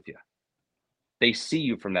turns with you. They see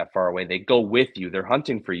you from that far away. They go with you. They're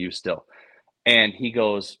hunting for you still. And he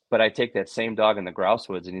goes, but I take that same dog in the grouse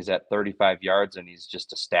woods and he's at 35 yards and he's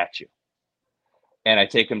just a statue. And I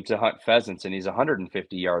take him to hunt pheasants and he's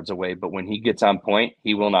 150 yards away. But when he gets on point,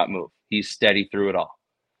 he will not move. He's steady through it all.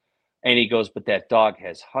 And he goes, but that dog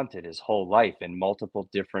has hunted his whole life in multiple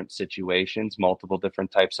different situations, multiple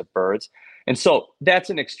different types of birds. And so that's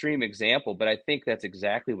an extreme example, but I think that's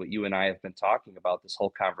exactly what you and I have been talking about this whole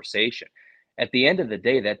conversation. At the end of the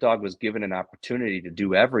day, that dog was given an opportunity to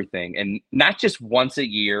do everything, and not just once a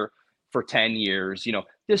year for 10 years.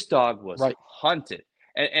 This dog was hunted.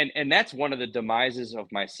 And that's one of the demises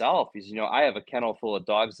of myself is, I have a kennel full of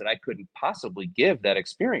dogs that I couldn't possibly give that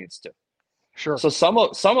experience to. Sure. So some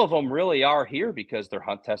of them really are here because they're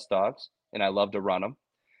hunt test dogs, and I love to run them,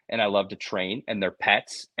 and I love to train, and they're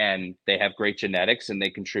pets, and they have great genetics, and they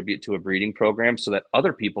contribute to a breeding program so that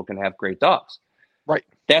other people can have great dogs. Right.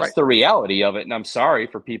 That's the reality of it. And I'm sorry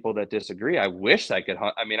for people that disagree. I wish I could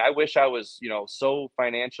hunt. I mean, I wish I was, so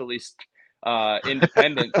financially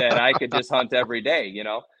independent that I could just hunt every day,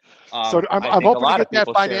 So I'm hoping to get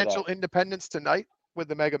that financial independence tonight with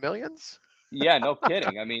the Mega Millions. Yeah, no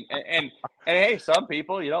kidding. I mean, and hey, some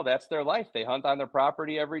people, that's their life. They hunt on their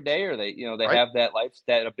property every day, or they have that life,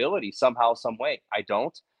 that ability somehow, some way. I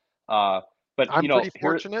don't. But I'm pretty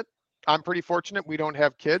fortunate. I'm pretty fortunate. We don't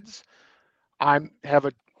have kids. I'm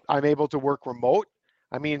able to work remote.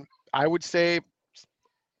 I mean, I would say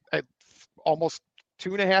almost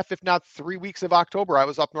 2.5, if not 3 weeks of October, I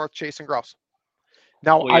was up north chasing grouse.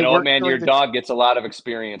 Now, your dog gets a lot of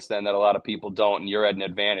experience then that a lot of people don't, and you're at an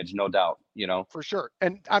advantage, no doubt, For sure.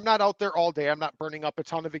 And I'm not out there all day. I'm not burning up a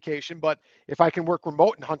ton of vacation, but if I can work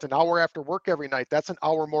remote and hunt an hour after work every night, that's an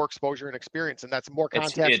hour more exposure and experience, and that's more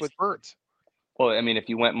contacts with birds. Well, I mean, if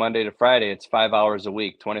you went Monday to Friday, it's 5 hours a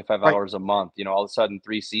week, 25 hours a month. All of a sudden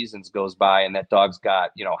 3 seasons goes by and that dog's got,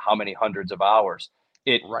 how many hundreds of hours.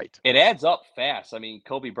 It adds up fast. I mean,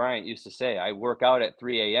 Kobe Bryant used to say, I work out at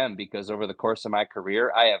 3 a.m. because over the course of my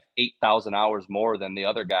career, I have 8,000 hours more than the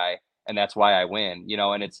other guy. And that's why I win,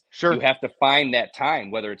 and it's, you have to find that time,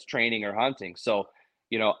 whether it's training or hunting. So,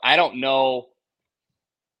 I don't know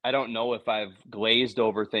if I've glazed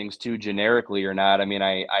over things too generically or not. I mean,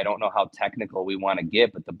 I don't know how technical we want to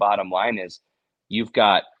get, but the bottom line is you've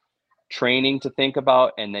got training to think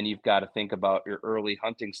about, and then you've got to think about your early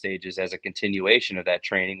hunting stages as a continuation of that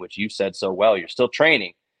training, which you said so well. You're still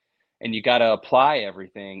training, and you got to apply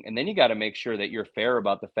everything. And then you got to make sure that you're fair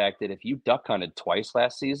about the fact that if you duck hunted twice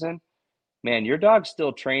last season, man, your dog's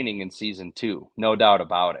still training in season 2, no doubt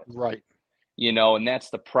about it. Right. And that's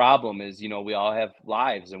the problem is, we all have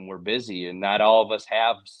lives and we're busy, and not all of us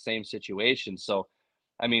have the same situation. So,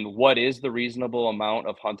 I mean, what is the reasonable amount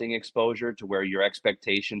of hunting exposure to where your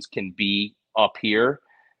expectations can be up here?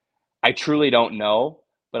 I truly don't know,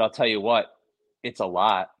 but I'll tell you what, it's a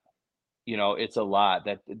lot. It's a lot.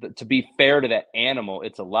 That to be fair to that animal,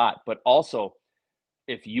 it's a lot. But also,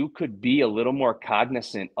 if you could be a little more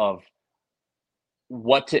cognizant of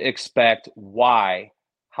what to expect, why,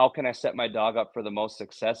 how can I set my dog up for the most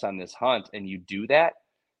success on this hunt? And you do that,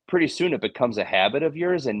 pretty soon it becomes a habit of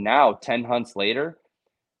yours. And now 10 hunts later,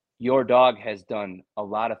 your dog has done a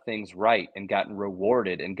lot of things right and gotten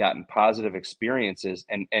rewarded and gotten positive experiences.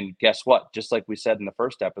 And guess what? Just like we said in the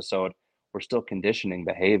first episode, we're still conditioning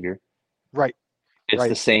behavior. Right. It's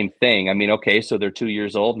the same thing. I mean, okay, so they're 2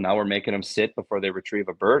 years old. Now we're making them sit before they retrieve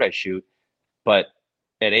a bird I shoot. But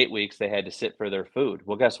at 8 weeks, they had to sit for their food.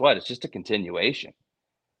 Well, guess what? It's just a continuation.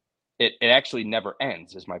 It actually never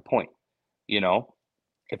ends, is my point. You know,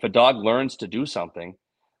 if a dog learns to do something,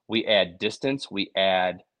 we add distance, we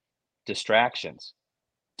add distractions.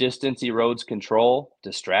 Distance erodes control,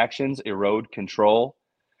 distractions erode control.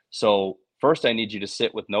 So first I need you to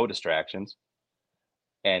sit with no distractions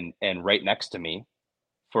and right next to me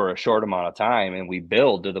for a short amount of time, and we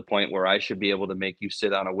build to the point where I should be able to make you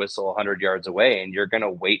sit on a whistle 100 yards away, and you're going to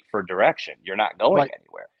wait for direction. You're not going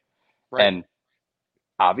anywhere. Right. And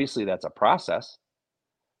obviously that's a process,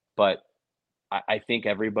 but I think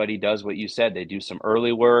everybody does what you said. They do some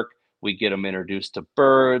early work. We get them introduced to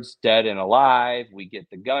birds, dead and alive. We get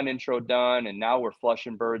the gun intro done, and now we're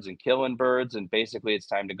flushing birds and killing birds, and basically it's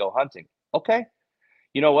time to go hunting. Okay.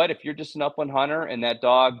 You know what? If you're just an upland hunter and that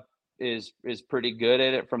dog is pretty good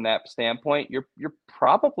at it from that standpoint, you're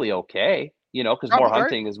probably okay, you know, because more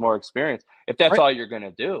hunting is more experience. If that's all you're going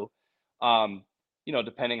to do, you know,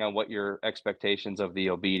 depending on what your expectations of the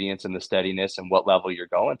obedience and the steadiness and what level you're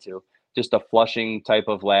going to, just a flushing type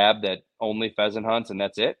of lab that only pheasant hunts and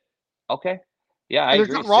that's it. Okay. Yeah, I agree.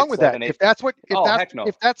 There's nothing wrong with that.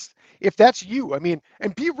 If that's you, I mean,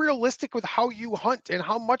 and be realistic with how you hunt and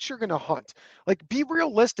how much you're going to hunt. Like, be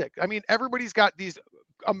realistic. I mean, everybody's got these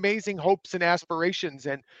amazing hopes and aspirations.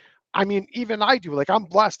 And I mean, even I do. Like, I'm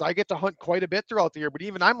blessed. I get to hunt quite a bit throughout the year. But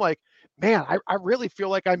even I'm like, man, I really feel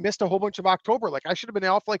like I missed a whole bunch of October. Like, I should have been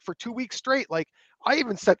off like for 2 weeks straight. Like, I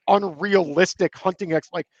even set unrealistic hunting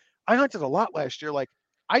like, I hunted a lot last year. Like,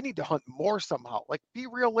 I need to hunt more somehow. Like, be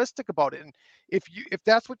realistic about it. And if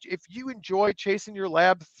you enjoy chasing your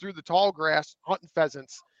lab through the tall grass, hunting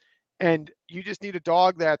pheasants, and you just need a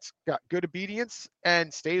dog that's got good obedience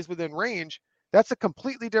and stays within range, that's a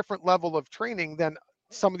completely different level of training than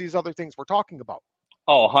some of these other things we're talking about.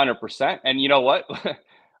 Oh, 100%. And you know what?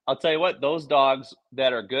 I'll tell you what, those dogs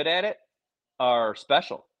that are good at it are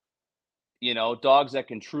special. You know, dogs that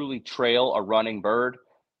can truly trail a running bird,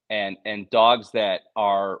 and dogs that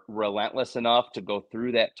are relentless enough to go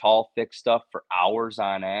through that tall, thick stuff for hours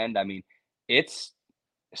on end. I mean, it's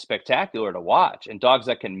spectacular to watch. And dogs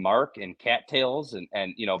that can mark and cattails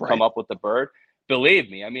and you know, come up with the bird. Believe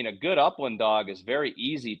me, I mean, a good upland dog is very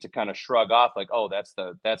easy to kind of shrug off like, oh, that's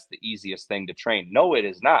the easiest thing to train. No, it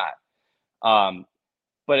is not.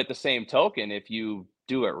 But at the same token, if you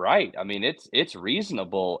do it right, I mean, it's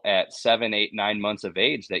reasonable at 7, 8, 9 months of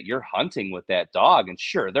age that you're hunting with that dog. And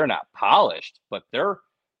sure, they're not polished, but they're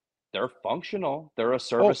functional. They're a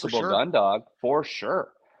serviceable gun dog for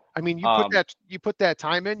sure. I mean, you put that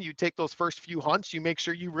time in, you take those first few hunts, you make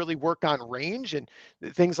sure you really work on range and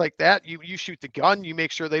things like that. You shoot the gun, you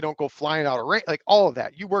make sure they don't go flying out of range, like all of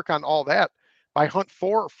that. You work on all that. By hunt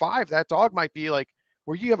 4 or 5, that dog might be like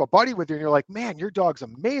where you have a buddy with you and you're like, man, your dog's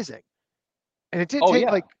amazing. And it did take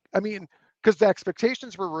I mean, because the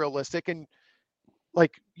expectations were realistic, and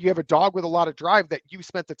like you have a dog with a lot of drive that you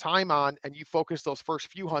spent the time on and you focused those first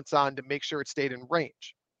few hunts on to make sure it stayed in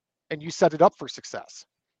range and you set it up for success.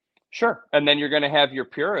 Sure. And then you're going to have your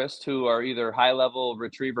purists who are either high level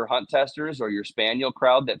retriever hunt testers or your spaniel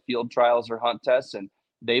crowd that field trials or hunt tests, and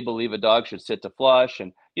they believe a dog should sit to flush.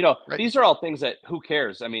 And, you know, these are all things that who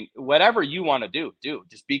cares? I mean, whatever you want to do,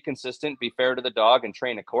 just be consistent, be fair to the dog and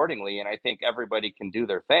train accordingly. And I think everybody can do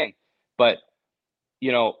their thing. But,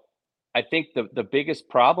 you know, I think the biggest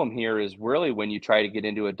problem here is really when you try to get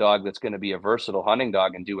into a dog that's going to be a versatile hunting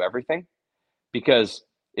dog and do everything. Because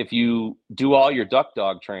if you do all your duck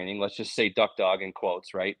dog training, let's just say duck dog in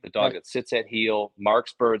quotes, right? The dog that sits at heel,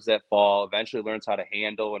 marks birds that fall, eventually learns how to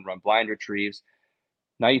handle and run blind retrieves.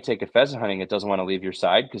 Now you take it pheasant hunting, it doesn't want to leave your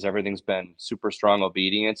side because everything's been super strong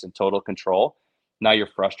obedience and total control. Now you're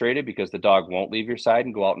frustrated because the dog won't leave your side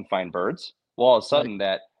and go out and find birds. Well, all of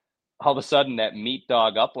a sudden that meat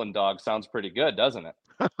dog upland dog sounds pretty good, doesn't it?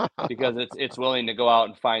 Because it's willing to go out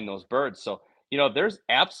and find those birds. So, you know, there's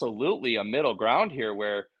absolutely a middle ground here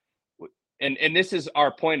where, and this is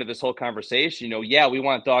our point of this whole conversation, you know, yeah, we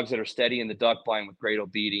want dogs that are steady in the duck blind with great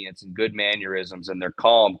obedience and good mannerisms, and they're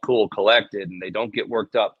calm, cool, collected, and they don't get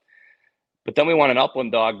worked up. But then we want an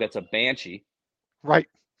upland dog that's a banshee. Right.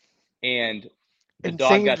 And the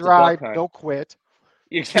insane dog got drive, the duck hunt. don't quit.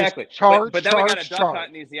 Exactly. But then we got a duck hunt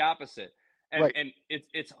and he's the opposite. And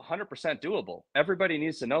it's 100% doable. Everybody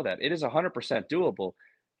needs to know that. It is 100% doable.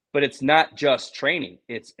 But it's not just training.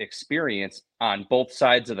 It's experience on both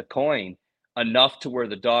sides of the coin, enough to where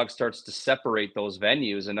the dog starts to separate those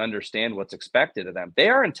venues and understand what's expected of them. They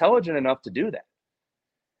are intelligent enough to do that.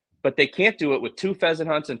 but they can't do it with 2 pheasant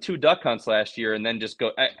hunts and 2 duck hunts last year and then just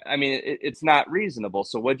go. I mean, it's not reasonable.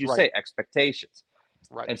 So what'd you Right. say? Expectations.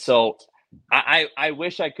 Right. And so I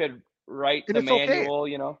wish I could write And the it's okay. manual,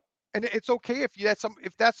 you know. And it's okay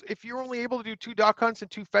if you're only able to do 2 duck hunts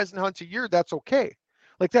and 2 pheasant hunts a year, that's okay.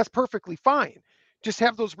 Like, that's perfectly fine. Just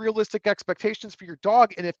have those realistic expectations for your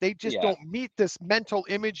dog. And if they just Yeah. don't meet this mental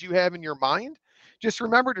image you have in your mind, just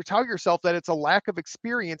remember to tell yourself that it's a lack of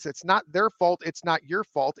experience. It's not their fault. It's not your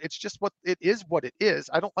fault. It's just what it is.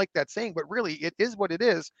 I don't like that saying, but really it is what it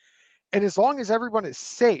is. And as long as everyone is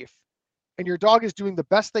safe and your dog is doing the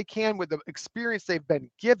best they can with the experience they've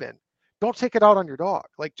been given, don't take it out on your dog.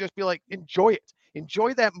 Like, just be like, enjoy it.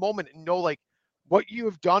 Enjoy that moment and know, like, what you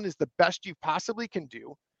have done is the best you possibly can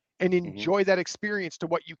do, and enjoy that experience to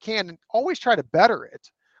what you can, and always try to better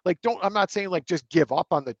it. Like, I'm not saying like just give up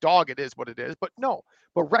on the dog. It is what it is, but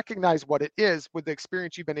recognize what it is with the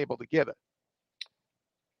experience you've been able to give it.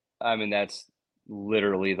 I mean, that's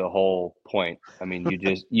literally the whole point. I mean,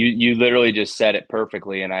 you literally just said it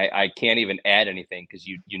perfectly, and I can't even add anything because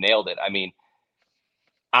you nailed it. I mean,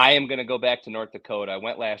 I am going to go back to North Dakota. I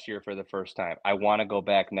went last year for the first time. I want to go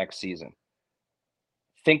back next season.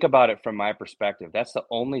 Think about it from my perspective. That's the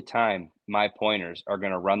only time my pointers are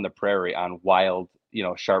going to run the prairie on wild,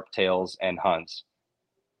 sharp tails and hunts.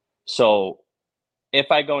 So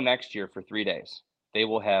if I go next year for 3 days, they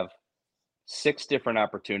will have 6 different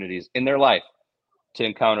opportunities in their life to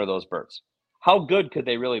encounter those birds. How good could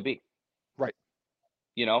they really be? Right.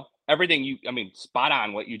 Everything spot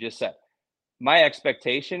on what you just said. My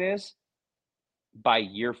expectation is by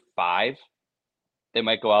year 5, they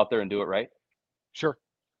might go out there and do it right. Sure.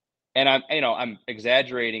 And I'm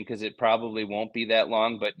exaggerating because it probably won't be that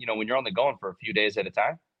long, but when you're only going for a few days at a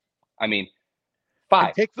time, 5.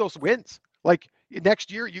 And take those wins. Like,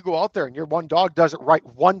 next year you go out there and your one dog does it right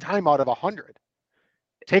one time out of 100.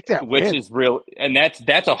 Take that which win. is real, and that's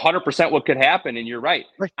 100% what could happen. And you're right.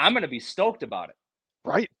 Right. I'm going to be stoked about it.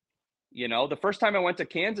 Right. The first time I went to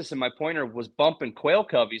Kansas and my pointer was bumping quail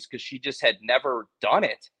coveys because she just had never done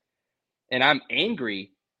it, and I'm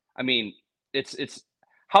angry. I mean, it's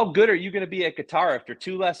how good are you going to be at guitar after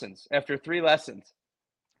 2 lessons, after 3 lessons?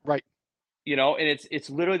 Right. And it's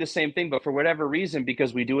literally the same thing, but for whatever reason,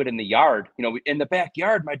 because we do it in the yard, in the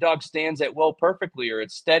backyard, my dog stands at will perfectly, or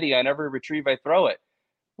it's steady on every retrieve I throw it.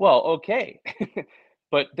 Well, okay.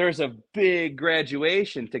 But there's a big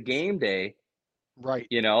graduation to game day. Right.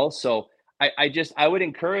 So I would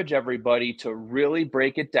encourage everybody to really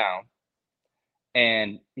break it down.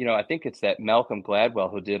 And, I think it's that Malcolm Gladwell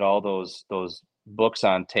who did all those books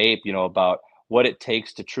on tape, about what it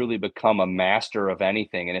takes to truly become a master of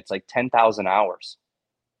anything. And it's like 10,000 hours,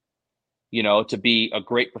 to be a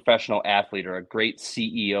great professional athlete or a great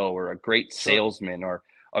CEO or a great salesman or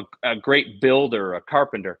a great builder, a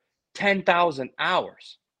carpenter. 10,000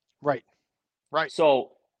 hours. Right. Right.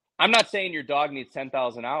 So I'm not saying your dog needs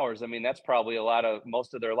 10,000 hours. That's probably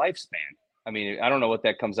most of their lifespan. I don't know what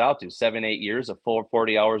that comes out to, 7-8 years of full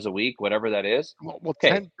 40 hours a week, whatever that is. Well,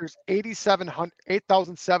 okay. There's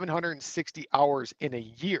 8,760 hours in a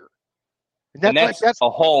year. And that's a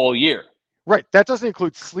whole year. Right. That doesn't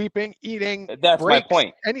include sleeping, eating, that's breaks, my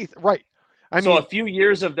point. Anything. Right. So a few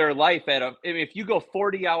years of their life if you go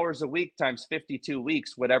 40 hours a week times 52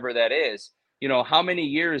 weeks, whatever that is, how many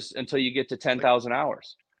years until you get to 10,000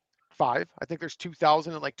 hours? 5. I think there's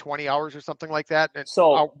 2,020 hours or something like that. And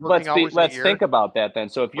so let's think about that then.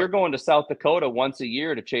 So if you're going to South Dakota once a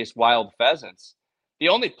year to chase wild pheasants, the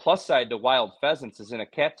only plus side to wild pheasants is in a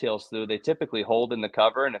cattail slough. They typically hold in the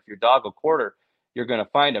cover, and if your dog will quarter, you're going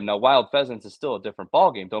to find them. Now, wild pheasants is still a different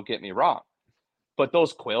ballgame. Don't get me wrong. But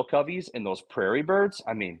those quail coveys and those prairie birds,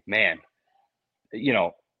 man,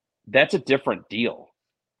 that's a different deal.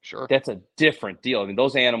 Sure. That's a different deal.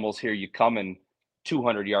 Those animals here, you come in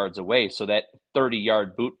 200 yards away. So that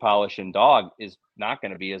 30-yard boot polishing dog is not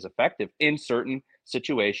going to be as effective in certain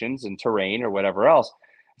situations and terrain or whatever else.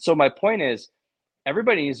 So my point is,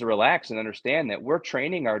 everybody needs to relax and understand that we're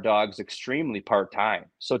training our dogs extremely part-time.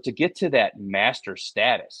 So to get to that master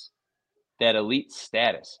status, that elite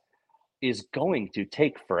status, is going to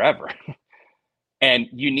take forever. And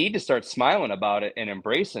you need to start smiling about it and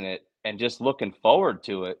embracing it and just looking forward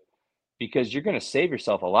to it, because you're going to save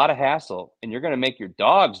yourself a lot of hassle and you're going to make your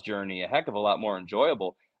dog's journey a heck of a lot more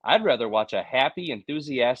enjoyable. I'd rather watch a happy,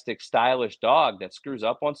 enthusiastic, stylish dog that screws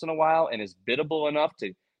up once in a while and is biddable enough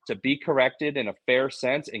to be corrected in a fair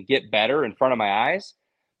sense and get better in front of my eyes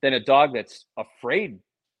than a dog that's afraid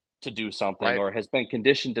to do something, right, or has been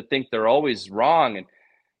conditioned to think they're always wrong. And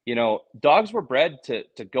You know, dogs were bred to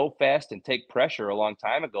go fast and take pressure a long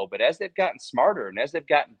time ago, but as they've gotten smarter and as they've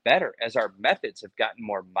gotten better, as our methods have gotten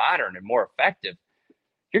more modern and more effective,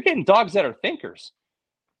 you're getting dogs that are thinkers.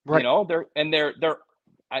 You Right. know, they're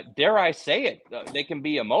dare I say it, they can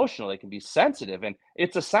be emotional, they can be sensitive, and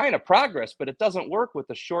it's a sign of progress, but it doesn't work with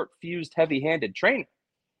a short fused, heavy-handed trainer.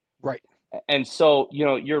 Right. And so, you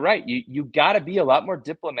know, you're right. You got to be a lot more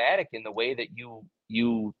diplomatic in the way that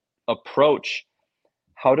you approach.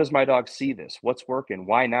 How does my dog see this? What's working?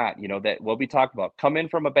 Why not? You know, that what we talked about. Come in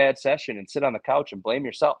from a bad session and sit on the couch and blame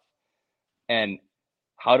yourself. And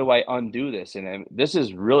how do I undo this? And this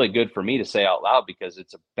is really good for me to say out loud because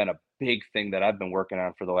been a big thing that I've been working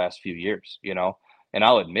on for the last few years, you know, and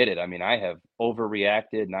I'll admit it. I mean, I have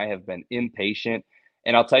overreacted and I have been impatient.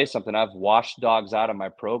 And I'll tell you something, I've washed dogs out of my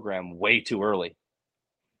program way too early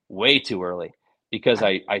because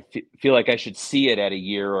I feel like I should see it at a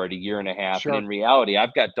year or at a year and a half. And Sure. in reality,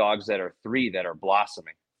 I've got dogs that are 3 that are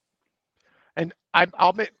blossoming. And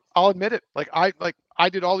I'll admit it. I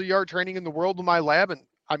did all the yard training in the world in my lab, and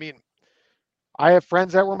I mean, I have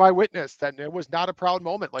friends that were my witness that it was not a proud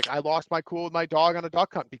moment. Like I lost my cool with my dog on a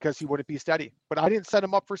duck hunt because he wouldn't be steady, but I didn't set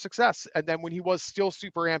him up for success. And then when he was still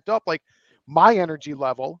super amped up, like my energy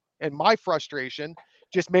level and my frustration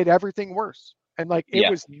just made everything worse. And like it Yeah.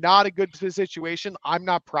 was not a good situation. I'm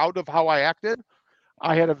not proud of how I acted.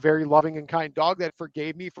 I had a very loving and kind dog that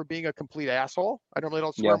forgave me for being a complete asshole. I normally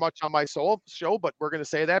don't swear Yeah. much on my show, but we're going to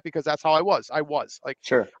say that because that's how I was. I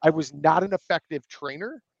Sure. was not an effective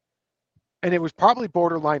trainer, and it was probably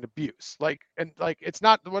borderline abuse. It's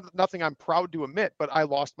not nothing I'm proud to admit, but I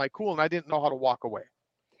lost my cool and I didn't know how to walk away.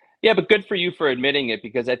 Yeah, but good for you for admitting it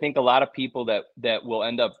because I think a lot of people that will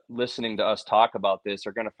end up listening to us talk about this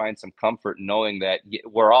are going to find some comfort in knowing that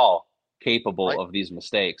we're all capable Right. of these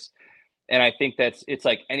mistakes. And I think it's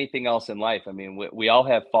like anything else in life. I mean, we all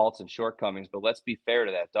have faults and shortcomings, but let's be fair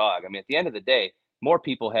to that dog. I mean, at the end of the day, more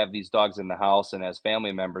people have these dogs in the house and as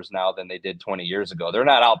family members now than they did 20 years ago. They're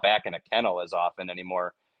not out back in a kennel as often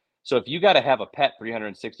anymore. So if you got to have a pet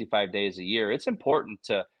 365 days a year, it's important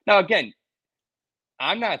to now again,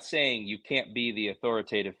 I'm not saying you can't be the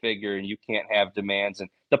authoritative figure and you can't have demands and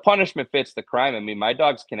the punishment fits the crime. I mean, my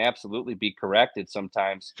dogs can absolutely be corrected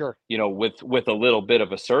sometimes, Sure. you know, with a little bit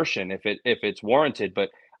of assertion if it's warranted, but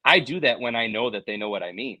I do that when I know that they know what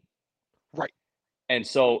I mean. Right. And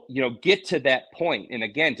so, you know, get to that point. And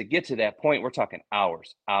again, to get to that point, we're talking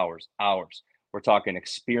hours, hours, hours. We're talking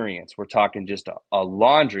experience. We're talking just a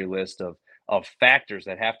laundry list of factors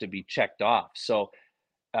that have to be checked off. So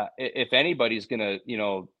if anybody's going to, you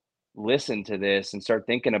know, listen to this and start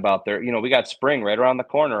thinking about their, you know, we got spring right around the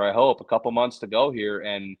corner. I hope a couple months to go here.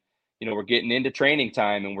 And, you know, we're getting into training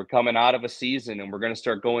time and we're coming out of a season and we're going to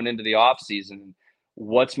start going into the off season.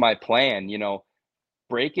 What's my plan? You know,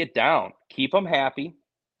 break it down, keep them happy,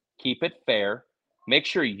 keep it fair, make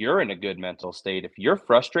sure you're in a good mental state. If you're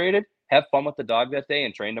frustrated, have fun with the dog that day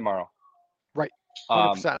and train tomorrow. Right.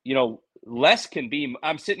 100%. You know, less can be.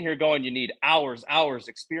 I'm sitting here going, you need hours,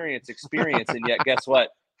 experience, and yet guess what?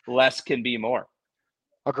 Less can be more.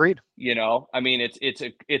 Agreed. You know, I mean, it's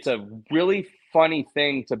a really funny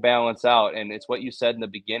thing to balance out, and it's what you said in the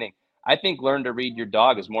beginning. I think learn to read your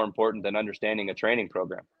dog is more important than understanding a training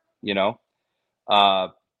program. You know,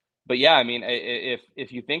 but yeah, I mean,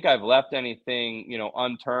 if you think I've left anything, you know,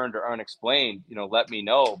 unturned or unexplained, you know, let me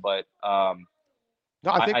know. But No,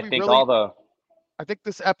 I think all the I think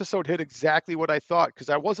this episode hit exactly what I thought because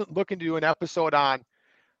I wasn't looking to do an episode on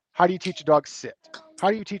how do you teach a dog sit?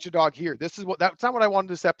 How do you teach a dog here? That's not what I wanted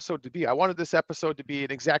this episode to be. I wanted this episode to be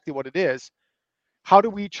exactly what it is. How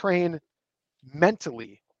do we train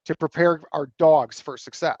mentally to prepare our dogs for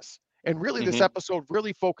success? And really, this episode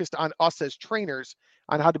really focused on us as trainers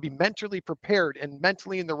on how to be mentally prepared and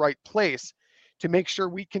mentally in the right place to make sure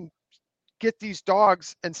we can get these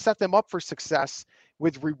dogs and set them up for success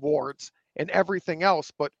with rewards and everything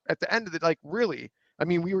else. But at the end of it, like really, I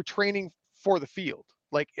mean, we were training for the field,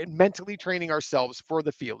 like and mentally training ourselves for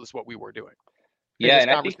the field is what we were doing. Yeah,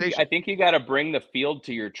 and I think you got to bring the field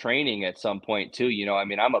to your training at some point too. You know, I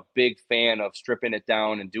mean, I'm a big fan of stripping it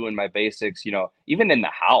down and doing my basics. You know, even in the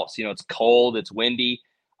house, you know, it's cold, it's windy.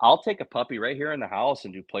 I'll take a puppy right here in the house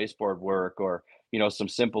and do place board work, or you know, some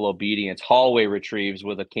simple obedience, hallway retrieves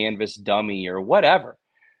with a canvas dummy or whatever.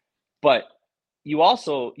 But you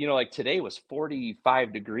also, you know, like today was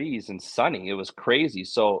 45 degrees and sunny. It was crazy.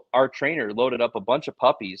 So our trainer loaded up a bunch of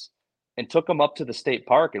puppies and took them up to the state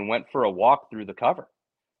park and went for a walk through the cover.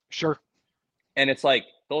 Sure. And it's like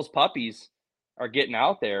those puppies are getting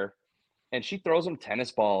out there and she throws them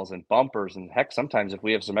tennis balls and bumpers, and heck, sometimes if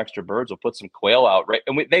we have some extra birds, we'll put some quail out, right?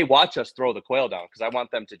 And they watch us throw the quail down because I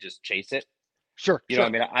want them to just chase it. Sure. You know what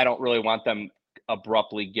I mean? I don't really want them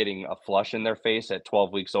abruptly getting a flush in their face at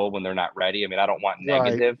 12 weeks old when they're not ready. I mean, I don't want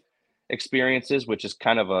negative experiences, which is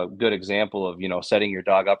kind of a good example of, setting your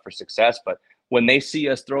dog up for success. But when they see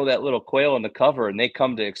us throw that little quail in the cover and they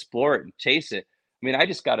come to explore it and chase it, I mean, I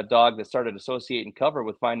just got a dog that started associating cover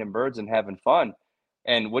with finding birds and having fun.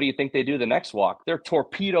 And what do you think they do the next walk? They're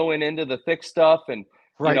torpedoing into the thick stuff. And,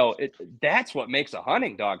 that's what makes a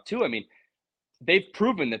hunting dog too. I mean, they've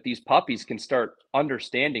proven that these puppies can start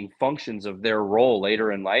understanding functions of their role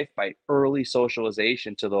later in life by early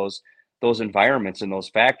socialization to those environments and those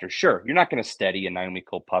factors. Sure, you're not going to steady a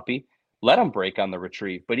 9-week-old puppy. Let him break on the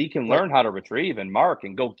retrieve, but he can learn how to retrieve and mark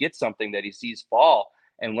and go get something that he sees fall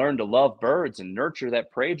and learn to love birds and nurture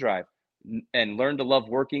that prey drive and learn to love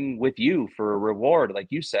working with you for a reward. Like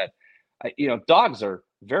you said, dogs are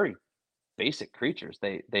very basic creatures.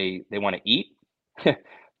 They want to eat.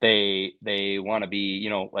 They want to be,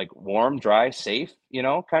 like warm, dry, safe,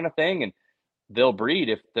 kind of thing. And they'll breed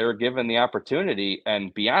if they're given the opportunity.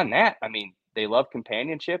 And beyond that, I mean, they love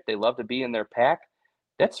companionship. They love to be in their pack.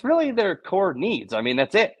 That's really their core needs. I mean,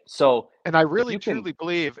 that's it. So, and I really truly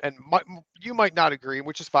believe, and you might not agree,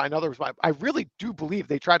 which is fine. Others might. I really do believe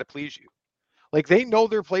they try to please you. Like they know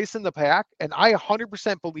their place in the pack. And I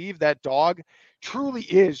 100% believe that dog truly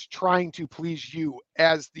is trying to please you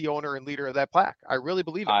as the owner and leader of that pack. I really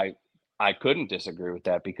believe it. I couldn't disagree with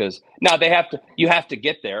that because now you have to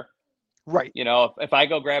get there. Right. If I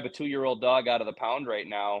go grab a 2-year-old dog out of the pound right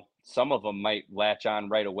now, some of them might latch on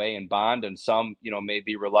right away and bond, and some, may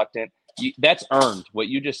be reluctant. That's earned. What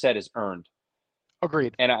you just said is earned.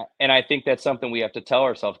 Agreed. And I think that's something we have to tell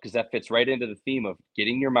ourselves because that fits right into the theme of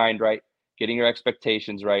getting your mind right, getting your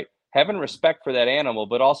expectations right, having respect for that animal,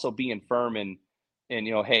 but also being firm and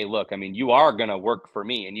hey, look, I mean, you are going to work for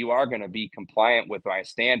me and you are going to be compliant with my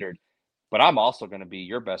standard, but I'm also going to be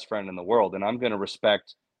your best friend in the world. And I'm going to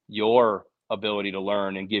respect your ability to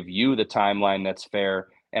learn and give you the timeline that's fair.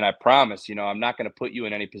 And I promise, I'm not going to put you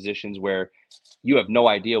in any positions where you have no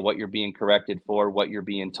idea what you're being corrected for, what you're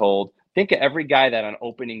being told. Think of every guy that on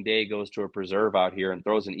opening day goes to a preserve out here and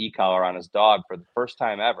throws an e-collar on his dog for the first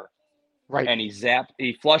time ever. Right. And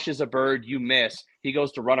he flushes a bird, you miss. He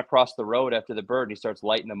goes to run across the road after the bird and he starts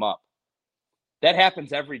lighting them up. That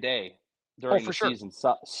happens every day during the season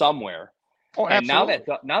somewhere. Oh, and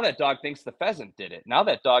absolutely. now that dog thinks the pheasant did it. Now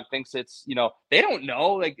that dog thinks it's, they don't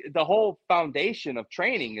know. Like the whole foundation of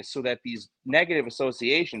training is so that these negative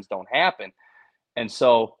associations don't happen. And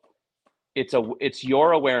so it's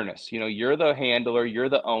your awareness. You're the handler, you're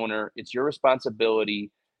the owner. It's your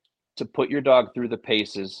responsibility to put your dog through the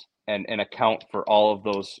paces and account for all of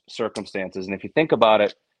those circumstances. And if you think about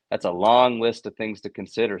it, that's a long list of things to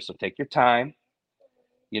consider. So take your time,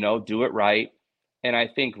 do it right. And I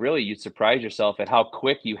think really you'd surprise yourself at how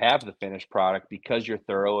quick you have the finished product because you're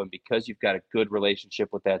thorough and because you've got a good relationship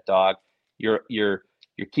with that dog. You're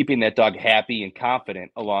keeping that dog happy and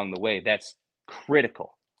confident along the way. That's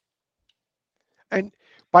critical. And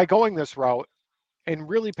by going this route and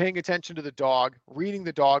really paying attention to the dog, reading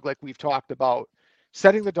the dog like we've talked about,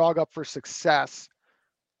 setting the dog up for success,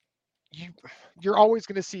 you're always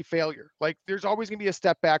going to see failure. Like there's always going to be a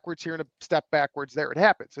step backwards here and a step backwards there. It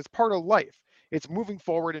happens. It's part of life. It's moving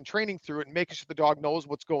forward and training through it and making sure the dog knows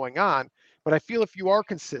what's going on. But I feel if you are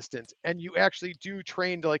consistent and you actually do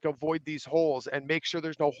train to like avoid these holes and make sure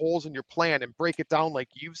there's no holes in your plan and break it down like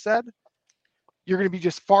you've said, you're going to be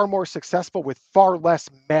just far more successful with far less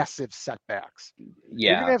massive setbacks.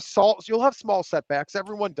 Yeah. You're going to have you'll have small setbacks.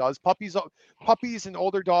 Everyone does. Puppies and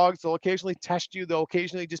older dogs, they'll occasionally test you. They'll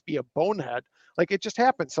occasionally just be a bonehead. Like it just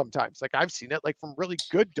happens sometimes. Like I've seen it like from really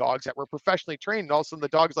good dogs that were professionally trained. And all of a sudden the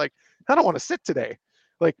dog's like, I don't want to sit today.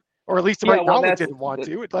 Like, or at least right now it didn't want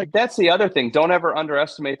to. Like that's the other thing. Don't ever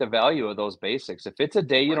underestimate the value of those basics. If it's a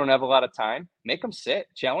day you don't have a lot of time, make them sit,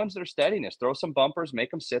 challenge their steadiness, throw some bumpers,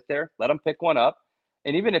 make them sit there, let them pick one up.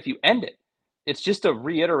 And even if you end it, it's just a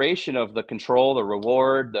reiteration of the control, the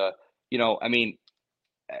reward,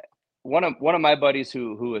 one of my buddies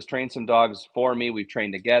who has trained some dogs for me, we've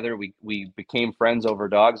trained together. We became friends over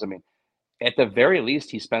dogs. I mean, at the very least,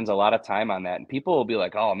 he spends a lot of time on that. And people will be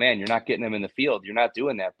like, oh man, you're not getting them in the field. You're not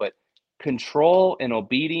doing that. But control and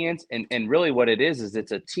obedience and really what it is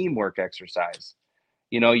it's a teamwork exercise.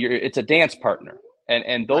 It's a dance partner.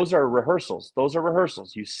 And those are rehearsals. Those are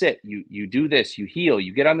rehearsals. You sit, you do this, you heel,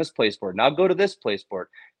 you get on this place board. Now go to this place board,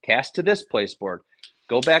 cast to this place board,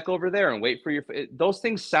 go back over there and wait for those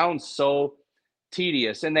things sound so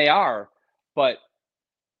tedious, and they are, but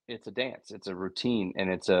it's a dance, it's a routine, and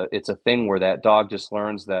it's a thing where that dog just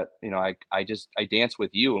learns that, I dance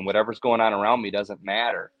with you, and whatever's going on around me doesn't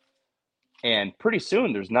matter. And pretty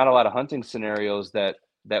soon there's not a lot of hunting scenarios that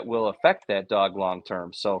will affect that dog long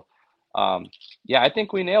term. So yeah, I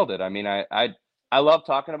think we nailed it. I mean, I love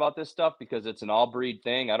talking about this stuff because it's an all breed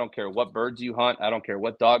thing. I don't care what birds you hunt, I don't care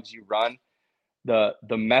what dogs you run. The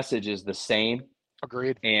message is the same.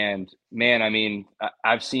 Agreed. And man, I mean,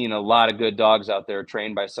 I've seen a lot of good dogs out there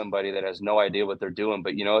trained by somebody that has no idea what they're doing.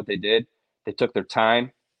 But you know what they did? They took their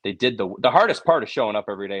time. They did the hardest part is showing up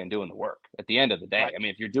every day and doing the work at the end of the day. Right. I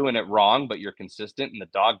mean, if you're doing it wrong, but you're consistent and the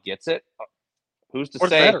dog gets it, who's to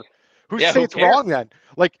What's say? better? Who's to say it's wrong then?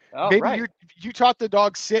 Like maybe you taught the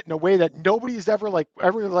dog sit in a way that nobody's ever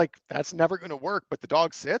that's never going to work, but the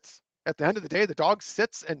dog sits. At the end of the day, the dog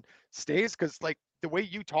sits and stays because like the way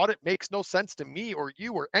you taught it makes no sense to me or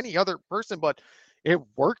you or any other person, but it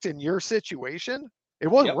worked in your situation. It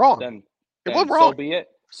wasn't wrong. Then it wasn't wrong.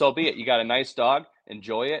 So be it. You got a nice dog,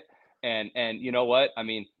 enjoy it. And you know what? I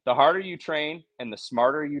mean, the harder you train and the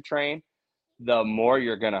smarter you train, the more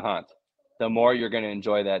you're going to hunt, the more you're going to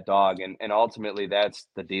enjoy that dog. And ultimately that's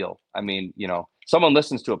the deal. I mean, someone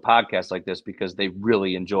listens to a podcast like this because they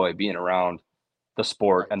really enjoy being around the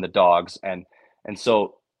sport and the dogs. And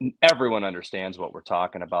so everyone understands what we're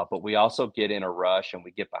talking about, but we also get in a rush and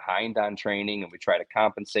we get behind on training and we try to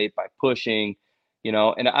compensate by pushing,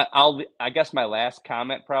 and I guess my last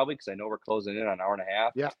comment probably, because I know we're closing in on an hour and a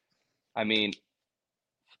half. Yeah. I mean,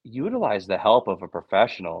 utilize the help of a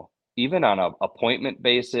professional, even on an appointment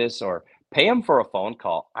basis, or pay them for a phone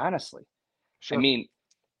call. Honestly. Sure. I mean,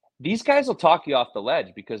 these guys will talk you off the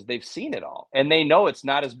ledge because they've seen it all and they know it's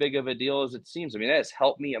not as big of a deal as it seems. I mean, that has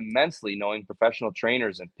helped me immensely knowing professional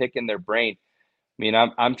trainers and picking their brain. I mean,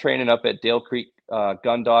 I'm training up at Dale Creek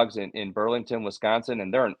Gun Dogs in Burlington, Wisconsin,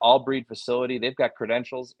 and they're an all breed facility. They've got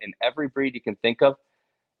credentials in every breed you can think of.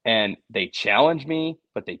 And they challenge me,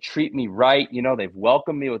 but they treat me right. They've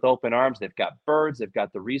welcomed me with open arms. They've got birds. They've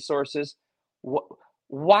got the resources.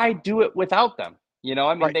 Why do it without them? I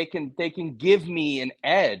mean, right. They can give me an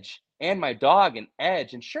edge and my dog an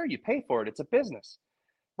edge, and sure, you pay for it. It's a business.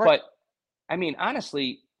 Right. But I mean,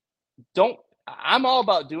 honestly, I'm all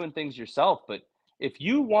about doing things yourself, but if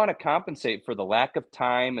you want to compensate for the lack of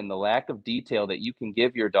time and the lack of detail that you can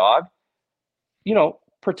give your dog,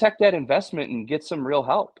 protect that investment and get some real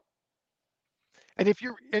help. And if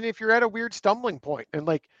you're at a weird stumbling point, and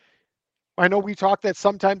like, I know we talked that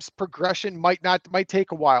sometimes progression might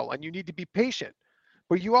take a while and you need to be patient.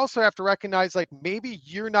 But you also have to recognize, like, maybe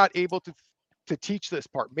you're not able to teach this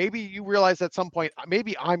part. Maybe you realize at some point,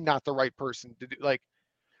 maybe I'm not the right person to do. Like,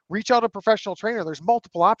 reach out to a professional trainer. There's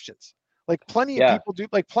multiple options. Like plenty of people do.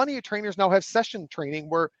 Like plenty of trainers now have session training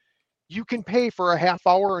where you can pay for a half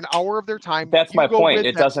hour, an hour of their time. That's my point.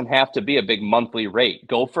 It doesn't have to be a big monthly rate.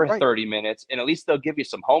 Go for 30 minutes, and at least they'll give you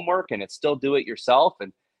some homework, and it's still do it yourself.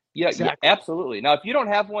 And yeah, absolutely. Now, if you don't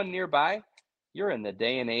have one nearby, you're in the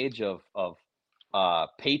day and age of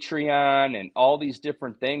Patreon and all these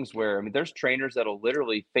different things where, I mean, there's trainers that'll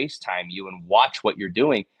literally FaceTime you and watch what you're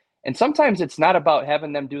doing. And sometimes it's not about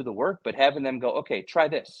having them do the work, but having them go, okay, try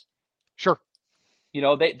this. Sure.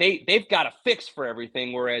 They've got a fix for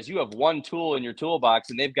everything, whereas you have one tool in your toolbox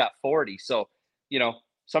and they've got 40. So,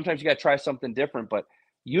 sometimes you got to try something different, but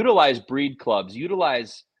utilize breed clubs,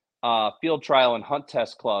 utilize field trial and hunt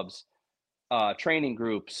test clubs, training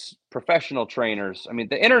groups, professional trainers. I mean,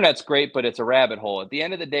 the internet's great, but it's a rabbit hole. At the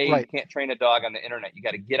end of the day, You can't train a dog on the internet. You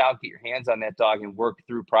got to get out, get your hands on that dog and work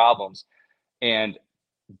through problems and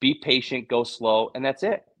be patient, go slow. And that's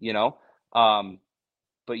it,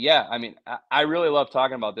 But yeah, I mean, I really love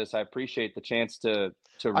talking about this. I appreciate the chance to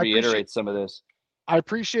reiterate some of this. I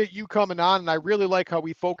appreciate you coming on, and I really like how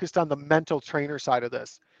we focused on the mental trainer side of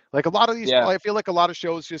this. Like a lot of these, I feel like a lot of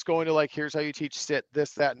shows just go into like, here's how you teach sit,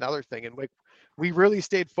 this, that, and other thing. And like, we really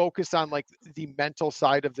stayed focused on like the mental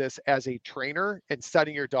side of this as a trainer and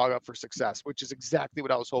setting your dog up for success, which is exactly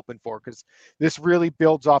what I was hoping for. Because this really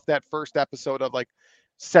builds off that first episode of like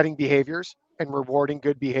setting behaviors and rewarding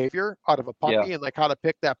good behavior out of a puppy and like how to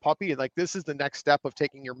pick that puppy. And like, this is the next step of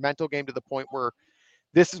taking your mental game to the point where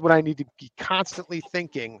this is what I need to be constantly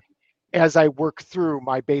thinking as I work through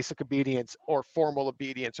my basic obedience or formal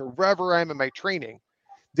obedience or wherever I am in my training.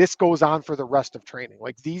 This goes on for the rest of training.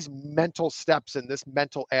 Like these mental steps and this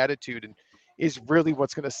mental attitude and is really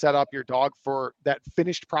what's going to set up your dog for that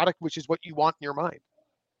finished product, which is what you want in your mind.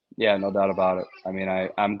 Yeah, no doubt about it. I mean,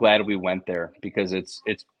 I'm glad we went there because it's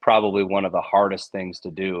probably one of the hardest things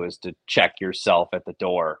to do is to check yourself at the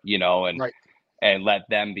door, and let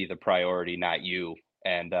them be the priority, not you.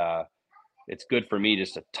 And it's good for me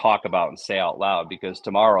just to talk about and say out loud, because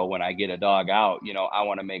tomorrow when I get a dog out, I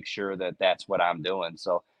want to make sure that that's what I'm doing.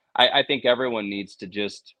 So I think everyone needs to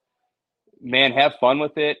just, man, have fun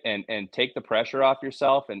with it and take the pressure off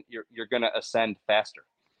yourself, and you're going to ascend faster.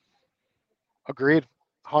 Agreed.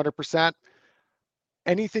 100%.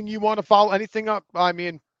 Anything you want to follow, anything up? I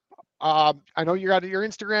mean, I know you got your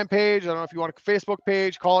Instagram page. I don't know if you want a Facebook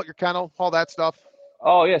page, call it your kennel, all that stuff.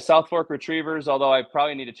 Oh yeah, South Fork Retrievers, although I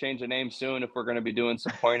probably need to change the name soon if we're going to be doing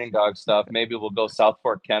some pointing dog stuff. Maybe we'll go South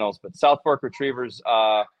Fork Kennels, but South Fork Retrievers,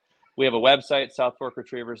 we have a website,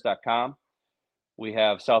 southforkretrievers.com. We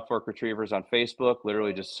have South Fork Retrievers on Facebook,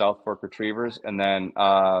 literally just South Fork Retrievers, and then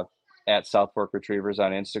at South Fork Retrievers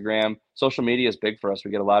on Instagram. Social media is big for us. We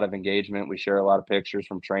get a lot of engagement. We share a lot of pictures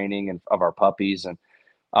from training and of our puppies and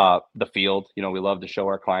the field. We love to show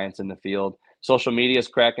our clients in the field. Social media is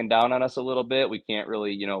cracking down on us a little bit. We can't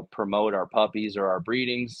really, promote our puppies or our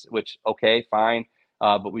breedings, which, okay, fine.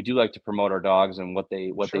 But we do like to promote our dogs and what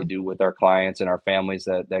they do with our clients and our families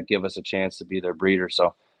that give us a chance to be their breeder.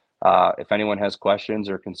 So if anyone has questions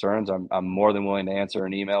or concerns, I'm more than willing to answer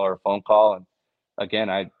an email or a phone call. And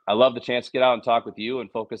again, I love the chance to get out and talk with you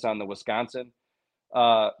and focus on the Wisconsin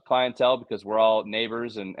clientele, because we're all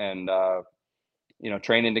neighbors and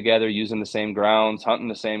training together, using the same grounds, hunting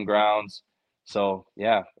the same grounds. So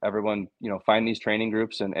yeah, everyone, find these training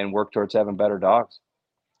groups and work towards having better dogs.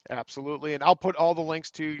 Absolutely. And I'll put all the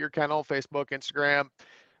links to your kennel, Facebook, Instagram,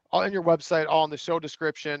 all in your website, all in the show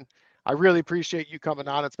description. I really appreciate you coming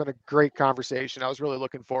on. It's been a great conversation. I was really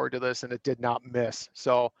looking forward to this, and it did not miss.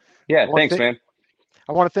 So yeah, thanks, man.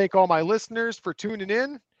 I want to thank all my listeners for tuning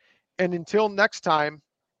in. And until next time,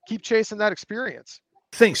 keep chasing that experience.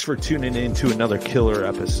 Thanks for tuning in to another killer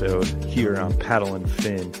episode here on Paddle and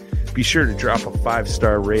Fin. Be sure to drop a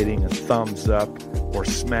 5-star rating, a thumbs up, or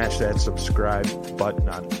smash that subscribe button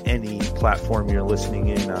on any platform you're listening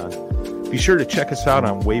in on. Be sure to check us out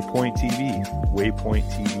on Waypoint TV,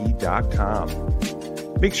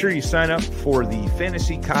 waypointtv.com. Make sure you sign up for the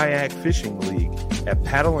Fantasy Kayak Fishing League at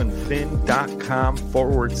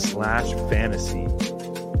paddleandfin.com/fantasy.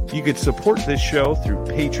 You can support this show through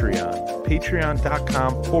Patreon,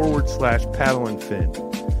 patreon.com/paddleandfin.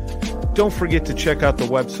 Don't forget to check out the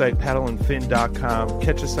website, paddleandfin.com.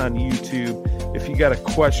 Catch us on YouTube. If you got a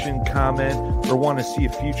question, comment, or want to see a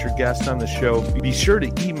future guest on the show, be sure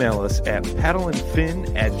to email us at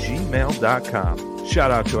paddleandfin@gmail.com.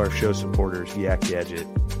 Shout out to our show supporters, Yak Gadget.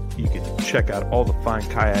 You can check out all the fine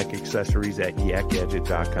kayak accessories at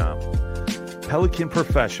yakgadget.com. Pelican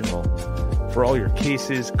Professional. For all your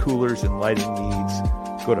cases, coolers, and lighting needs,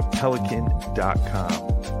 go to pelican.com.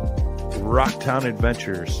 Rocktown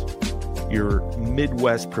Adventures, your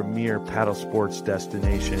Midwest premier paddle sports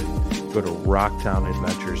destination. Go to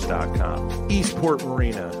rocktownadventures.com. Eastport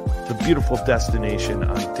Marina, the beautiful destination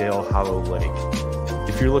on Dale Hollow Lake.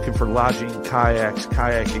 If you're looking for lodging, kayaks,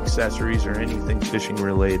 kayak accessories, or anything fishing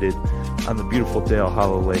related on the beautiful Dale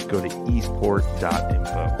Hollow Lake, go to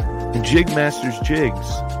eastport.info. And Jigmasters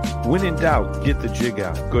Jigs. When in doubt, get the jig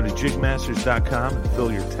out. Go to jigmasters.com and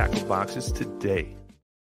fill your tackle boxes today.